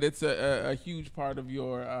know that it's a huge part of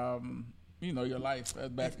your your life as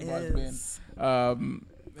basketball has been.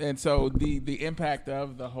 And so the impact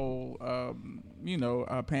of the whole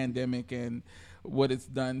pandemic and what it's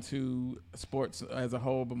done to sports as a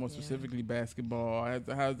whole, but more specifically basketball.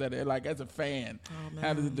 How's that, like, as a fan,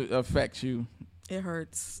 how does it affect you? It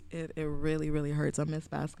hurts. It really, really hurts. I miss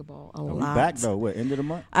basketball a lot. We back, though. What, end of the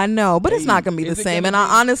month? I know, but it's not going to be the same. And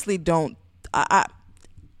I honestly don't. I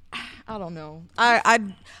don't know.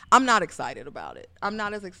 I'm not excited about it. I'm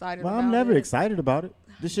not as excited about it. Well, I'm never excited about it.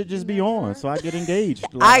 This should just be on, so I get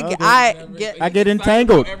engaged. Like, I get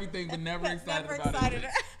entangled. Everything, but never excited about it.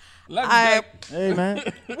 Hey man,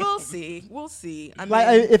 we'll see. I mean,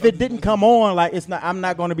 like, if it didn't come on, like, it's not. I'm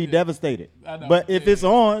not going to be devastated. But if it's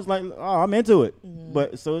on, it's like, oh, I'm into it.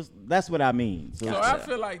 But so that's what I mean. So I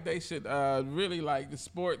feel like they should really, like, the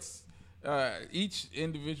sports. Each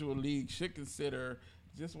individual league should consider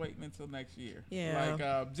just waiting until next year. Yeah.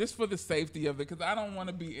 Like, just for the safety of it, because I don't want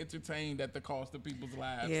to be entertained at the cost of people's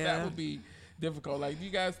lives. Yeah. That would be difficult. Like, do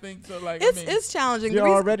you guys think so? Like, it's challenging. You're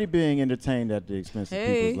already being entertained at the expense of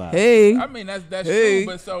people's lives. I mean, that's true.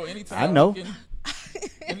 But so anytime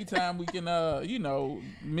we can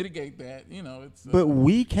mitigate that, it's. But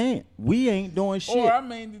we can't. We ain't doing shit. Or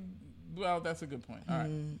well, that's a good point. All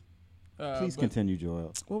right. Please continue,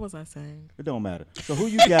 Joelle. What was I saying? It don't matter. So who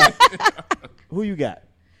you got? Who you got?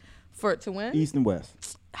 For it to win? East and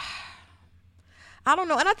West. I don't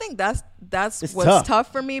know, and I think that's what's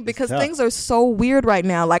tough for me because things are so weird right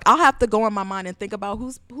now. Like, I'll have to go in my mind and think about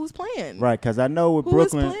who's playing. Right, because I know with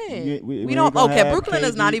Brooklyn, we don't. Okay, Brooklyn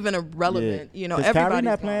is not even irrelevant. Yeah. Everybody's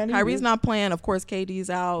not playing. Kyrie's not playing. Of course,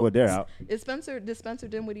 KD's out. Well, they're out. Did Spencer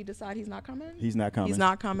Dinwiddie decide he's not coming? He's not coming. He's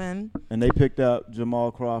not coming. And they picked up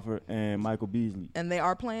Jamal Crawford and Michael Beasley. And they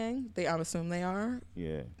are playing. I assume they are.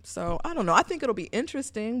 Yeah. So I don't know. I think it'll be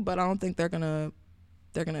interesting, but I don't think they're gonna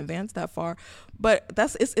advance that far. But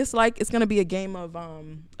it's like it's gonna be a game of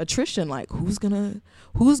attrition, like who's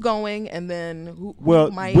going, and then who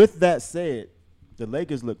might. With that said, the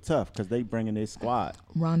Lakers look tough because they bringing their squad.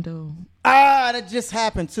 Rondo. That just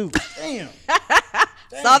happened too. Damn.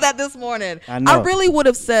 Saw that this morning. I know. I really would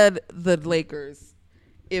have said the Lakers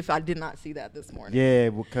if I did not see that this morning. Yeah,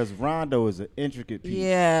 because Rondo is an intricate piece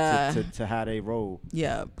to how they roll.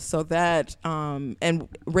 Yeah, so that, and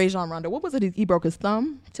Rajon Rondo, what was it? He broke his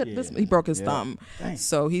thumb? He broke his thumb. Dang.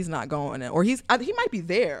 So he's not going. Or he might be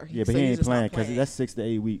there. Yeah, but he ain't playing because that's 6 to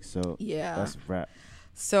 8 weeks. So yeah, that's a wrap.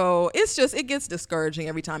 So it gets discouraging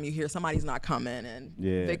every time you hear somebody's not coming. And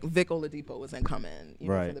Vic Oladipo wasn't coming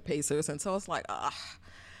for the Pacers. And so it's like,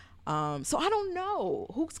 so I don't know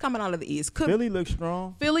who's coming out of the East. Philly looks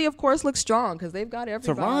strong. Philly, of course, looks strong because they've got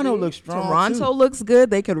everybody. Toronto looks strong. Toronto looks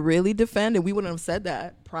good. They could really defend, and we wouldn't have said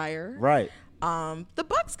that prior. Right. The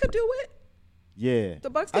Bucks could do it. Yeah. The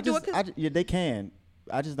Bucks could do it. Yeah, they can.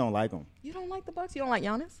 I just don't like them. You don't like the Bucks? You don't like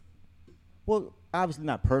Giannis? Well, obviously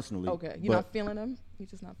not personally. Okay, you're not feeling him. You're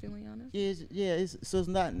just not feeling Giannis. Yeah. It's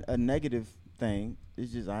not a negative thing.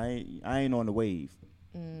 It's just I ain't on the wave.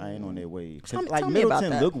 I ain't on that wave. Tell like me about Middleton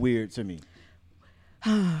that. look weird to me.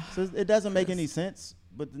 So it doesn't make any sense.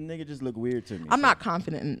 but the nigga just look weird to me. I'm not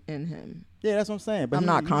confident in him. Yeah, that's what I'm saying. But I'm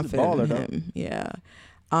not confident in him. Yeah.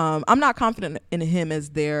 I'm not confident in him as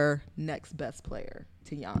their next best player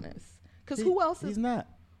to Giannis. Because who else is? He's not.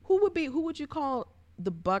 Who would you call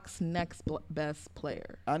the Bucks' next best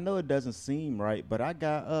player? I know it doesn't seem right, but I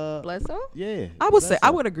got Bledsoe. Yeah, I would say I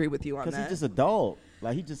would agree with you on that. Because he's just a dog.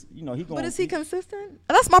 Like he just, he going. But is he consistent?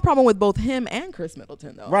 That's my problem with both him and Chris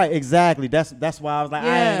Middleton, though. Right, exactly. That's why I was like,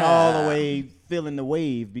 I ain't all the way feeling the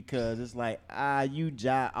wave, because it's like you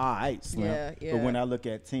all right, Slim. Yeah. But when I look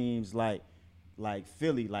at teams like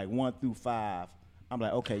Philly, like 1 through 5, I'm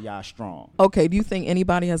like, okay, y'all strong. Okay, do you think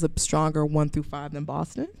anybody has a stronger 1 through 5 than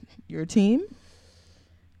Boston? Your team?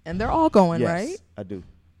 And they're all going, yes, right? I do.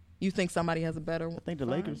 You think somebody has a better? I think the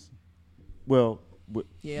Lakers. Well,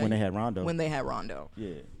 when they had Rondo. When they had Rondo.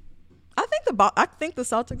 Yeah. I think the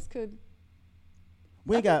Celtics could.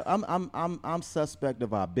 I'm suspect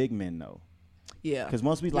of our big men though. Yeah. Because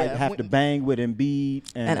once we have to bang with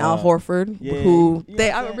Embiid and Al Horford, who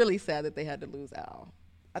I'm really sad that they had to lose Al.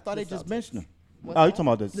 I thought they just benched him. What's you that? talking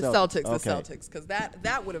about the Celtics? The Celtics, because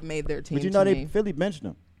that would have made their team. But you know Philly benched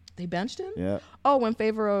him. They benched him? Yeah. Oh, in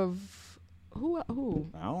favor of who?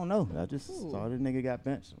 I don't know. I just saw this nigga got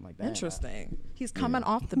benched. I'm like, damn. Interesting. He's coming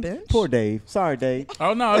off the bench. Poor Dave. Sorry, Dave.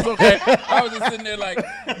 Oh no, it's okay. I was just sitting there like,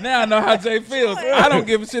 now I know how Jay feels. I don't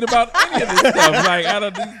give a shit about any of this stuff. Like I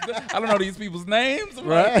don't know these people's names.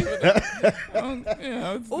 Right.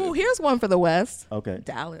 Oh, here's one for the West. Okay.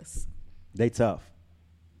 Dallas. They tough.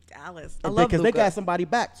 Dallas. I love because they got somebody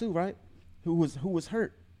back too, right? Who was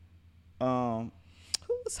hurt?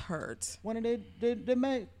 Who was hurt? One of they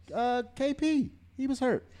made KP. He was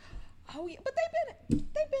hurt. Oh yeah, but they've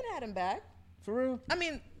been had him back. For real? I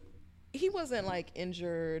mean, he wasn't like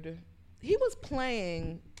injured. He was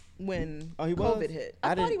playing when COVID hit.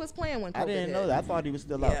 I thought he was playing when COVID hit. I didn't know that. I thought he was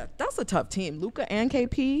still out. Yeah, that's a tough team. Luka and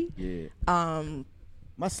KP. Yeah.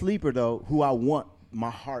 My sleeper though, who I want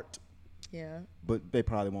my heart. Yeah. But they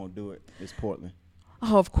probably won't do it. Is Portland.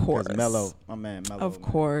 Oh, of course. Melo, my man Melo. Of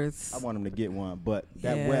course. I want him to get one, but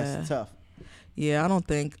that West tough. Yeah, I don't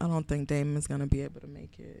think Damon's gonna be able to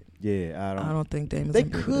make it. Yeah, I don't think Damon's. They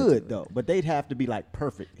could though, but they'd have to be like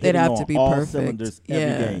perfect. They'd have to be all perfect. Cylinders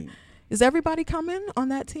every game. Is everybody coming on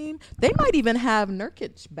that team? They might even have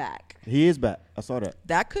Nurkic back. He is back. I saw that.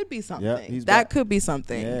 That could be something. Yeah, he's that back. could be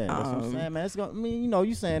something. Yeah, that's what I'm saying, man. It's gonna. I mean,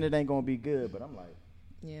 you saying it ain't gonna be good, but I'm like.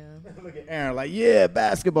 Yeah. Look at Aaron, like, yeah,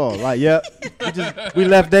 basketball. Like, yep. we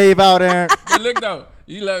left Dave out, Aaron. But look though,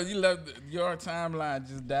 you left your timeline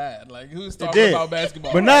just died. Like who's talking about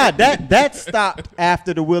basketball? But nah, that stopped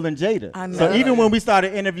after the Will and Jada. I know. So even when we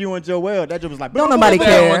started interviewing Joelle, that just was like, don't nobody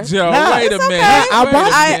care. Joe, Nah, wait a okay. minute.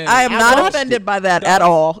 I am not offended by that at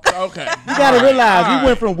all. Okay. You gotta realize we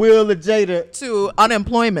went from Will and Jada to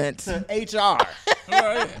unemployment to HR.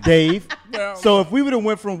 Right. Dave. Well, So if we would have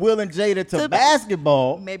went from Will and Jada to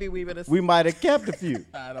basketball, maybe we would have. we might have kept a few.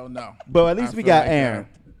 I don't know. But at least we got Aaron.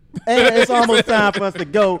 And it's almost time for us to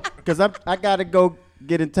go because I gotta go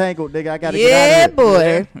get entangled, nigga. I gotta get out of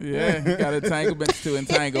here. Boy. Yeah, you got entanglements to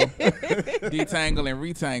entangle, detangle, and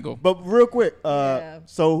retangle. But real quick,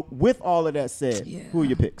 so with all of that said, who are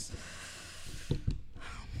your picks?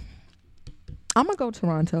 I'm gonna go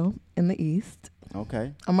Toronto in the East.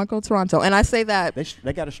 Okay. I'm gonna go Toronto, and I say that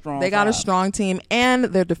they got a strong. They got a strong team, and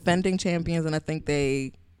they're defending champions, and I think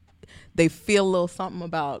they feel a little something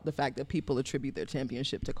about the fact that people attribute their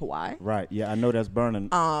championship to Kawhi. Right. Yeah, I know that's burning.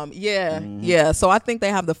 Yeah. So I think they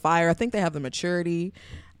have the fire. I think they have the maturity.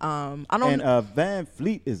 I don't. And Van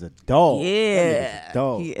Fleet is a dog. Yeah, a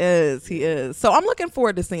dog. He is. So I'm looking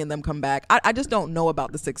forward to seeing them come back. I just don't know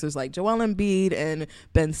about the Sixers, like Joel Embiid and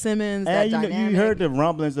Ben Simmons. And that you heard the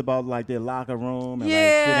rumblings about like their locker room and like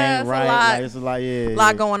Yeah, shit ain't it's a right. lot. Like, it's like a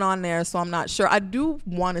lot going on there, so I'm not sure. I do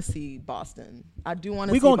want to see Boston. I do want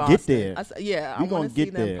to see gonna Boston. get there. I want to see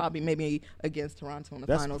them there. probably maybe against Toronto in the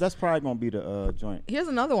finals. That's probably gonna be the joint. Here's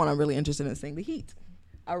another one I'm really interested in seeing: the Heat.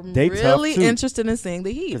 I'm They really tough, too. interested in seeing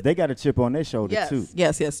the Heat. Because they got a chip on their shoulder too.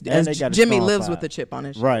 Yes. And they got a Jimmy strong lives side. with the chip on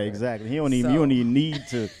his shoulder. Right, exactly. You don't even need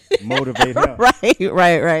to motivate him.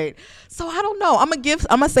 Right. So I don't know. I'm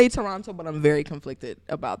gonna say Toronto, but I'm very conflicted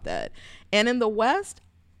about that. And in the West,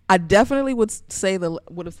 I definitely would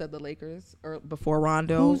have said the Lakers or before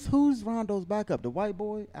Rondo. Who's Rondo's backup? The white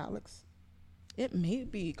boy, Alex? It may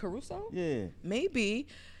be Caruso. Yeah. Maybe.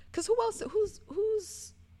 Cause who else?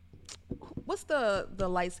 What's the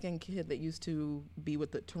light skinned kid that used to be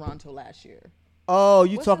with the Toronto last year? Oh,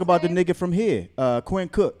 you What's talk his about name? the nigga from here, Quinn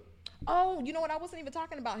Cook. Oh, you know what? I wasn't even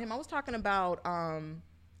talking about him. I was talking about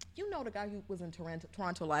the guy who was in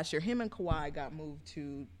Toronto last year. Him and Kawhi got moved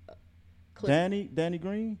to Danny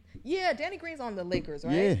Green. Yeah, Danny Green's on the Lakers,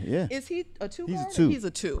 right? Yeah. Is he a 2 He's a guard? 2. He's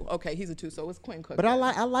a 2. Okay, he's a 2. So it's Quinn Cook. But I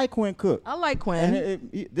like Quinn Cook. I like Quinn.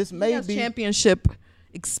 And this he may has be championship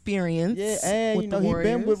experience. Yeah, and with you know the he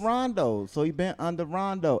been with Warriors. Rondo, so he been under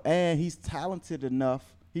Rondo, and he's talented enough.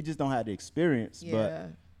 He just don't have the experience. Yeah. But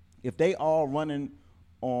if they all running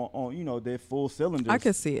on their full cylinders, I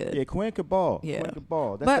could see it. Yeah, Quinn could ball. Yeah. Quinn could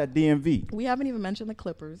ball. That's But that DMV. We haven't even mentioned the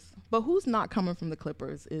Clippers. But who's not coming from the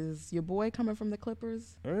Clippers? Is your boy coming from the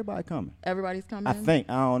Clippers? Everybody coming. Everybody's coming? I think.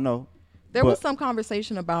 I don't know. There was some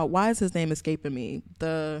conversation about, why is his name escaping me?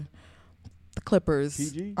 The Clippers.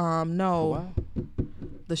 PG? No.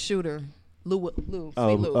 The shooter. Lou.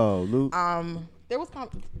 Oh, Lou. Lou. There was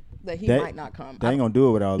that he might not come. They ain't gonna do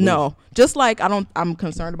it without Lou. No, just like I'm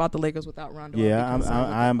concerned about the Lakers without Rondo. Yeah,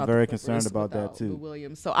 I'm very the concerned Clippers about that without too. Lou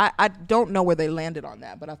Williams. So I don't know where they landed on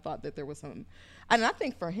that, but I thought that there was some, and I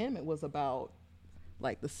think for him it was about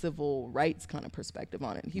like the civil rights kind of perspective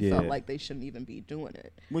on it. He felt like they shouldn't even be doing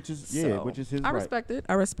it. Which is his I right.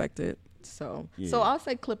 respect it. So I'll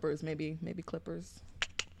say Clippers, maybe Clippers.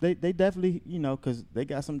 They definitely, because they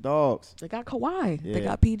got some dogs. They got Kawhi. Yeah. They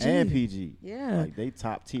got PG. And PG. Yeah. Like, they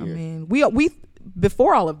top tier. I mean, we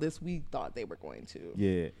before all of this, we thought they were going to.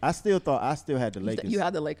 Yeah. I still had the Lakers. You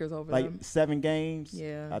had the Lakers over like them? 7 games.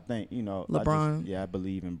 Yeah. I think, LeBron. I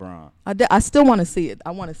believe in Bron. I still want to see it. I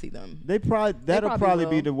want to see them. That'll probably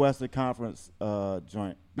be will. the Western Conference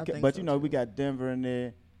joint. think But so, we got Denver in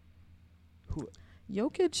there.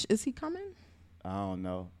 Jokic, is he coming? I don't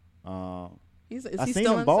know. Is I he seen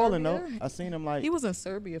still him in balling Serbia? though. I seen him like. He was in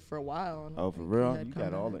Serbia for a while. Oh, for real? You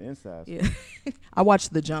got all the insides. Yeah. I watch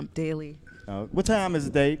The Jump daily. What time is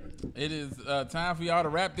it, Dave? It is time for y'all to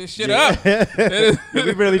wrap this shit up.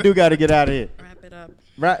 We really do got to get out of here. Wrap it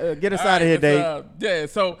up. Get us out of here, Dave.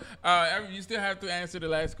 So you still have to answer the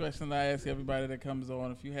last question that I ask everybody that comes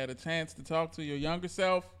on. If you had a chance to talk to your younger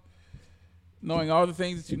self, knowing all the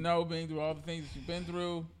things that you know, being through all the things that you've been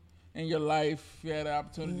through in your life, if you had the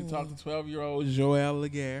opportunity to talk to 12-year-old Joelle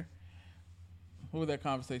LaGuerre, what would that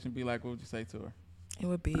conversation be like? What would you say to her?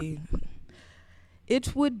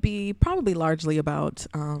 It would be probably largely about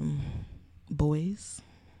boys.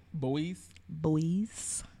 Boys.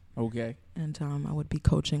 Okay. And I would be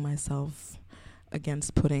coaching myself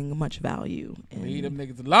against putting much value in Leave them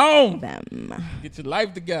niggas alone. them. Get your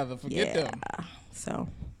life together. Forget them. So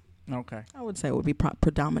Okay. I would say it would be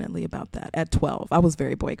predominantly about that. At 12, I was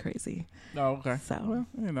very boy crazy. Oh, okay. So,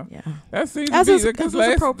 yeah. That seems as to be is because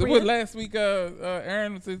appropriate. last week,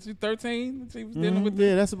 Erin, since she's 13, she was dealing with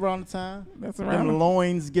Yeah, that's around the time. That's Them around.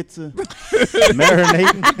 loins get to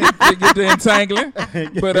marinating. They get to entangling.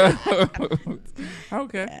 But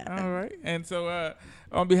okay, all right. And so,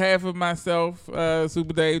 on behalf of myself,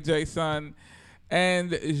 Super Dave, J. Son,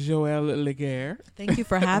 and Joelle LaGuerre, thank you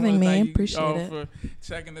for having me. Appreciate it. For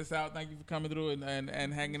checking us out. Thank you for coming through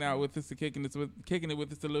and hanging out with us and kicking it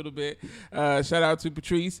with us a little bit. Shout out to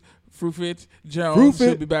Patrice Fruifit Jones.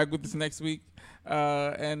 She'll be back with us next week.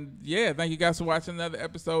 And yeah, thank you guys for watching another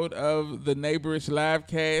episode of the Neighborish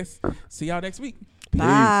Livecast. See y'all next week.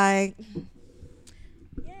 Bye.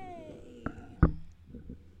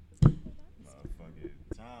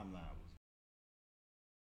 Timeline.